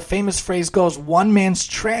 Remember, as the famous phrase goes, one man's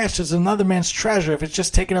trash is another man's treasure. If it's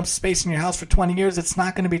just taking up space in your house for 20 years, it's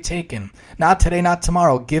not going to be taken. Not today, not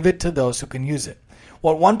tomorrow. Give it to those who can use it.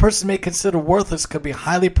 What one person may consider worthless could be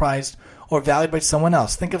highly prized or valued by someone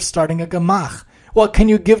else. Think of starting a gemach. What can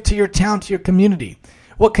you give to your town, to your community?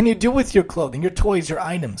 What can you do with your clothing, your toys, your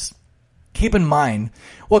items? Keep in mind,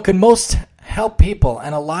 what can most help people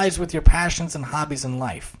and aligns with your passions and hobbies in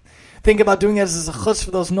life. Think about doing it as a chutz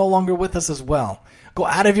for those no longer with us as well. Go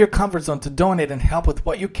out of your comfort zone to donate and help with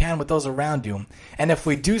what you can with those around you. And if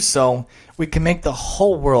we do so, we can make the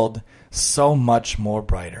whole world so much more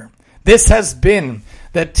brighter. This has been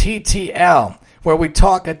the TTL, where we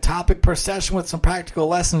talk a topic per session with some practical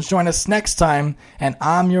lessons. Join us next time, and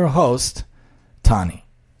I'm your host, Tani.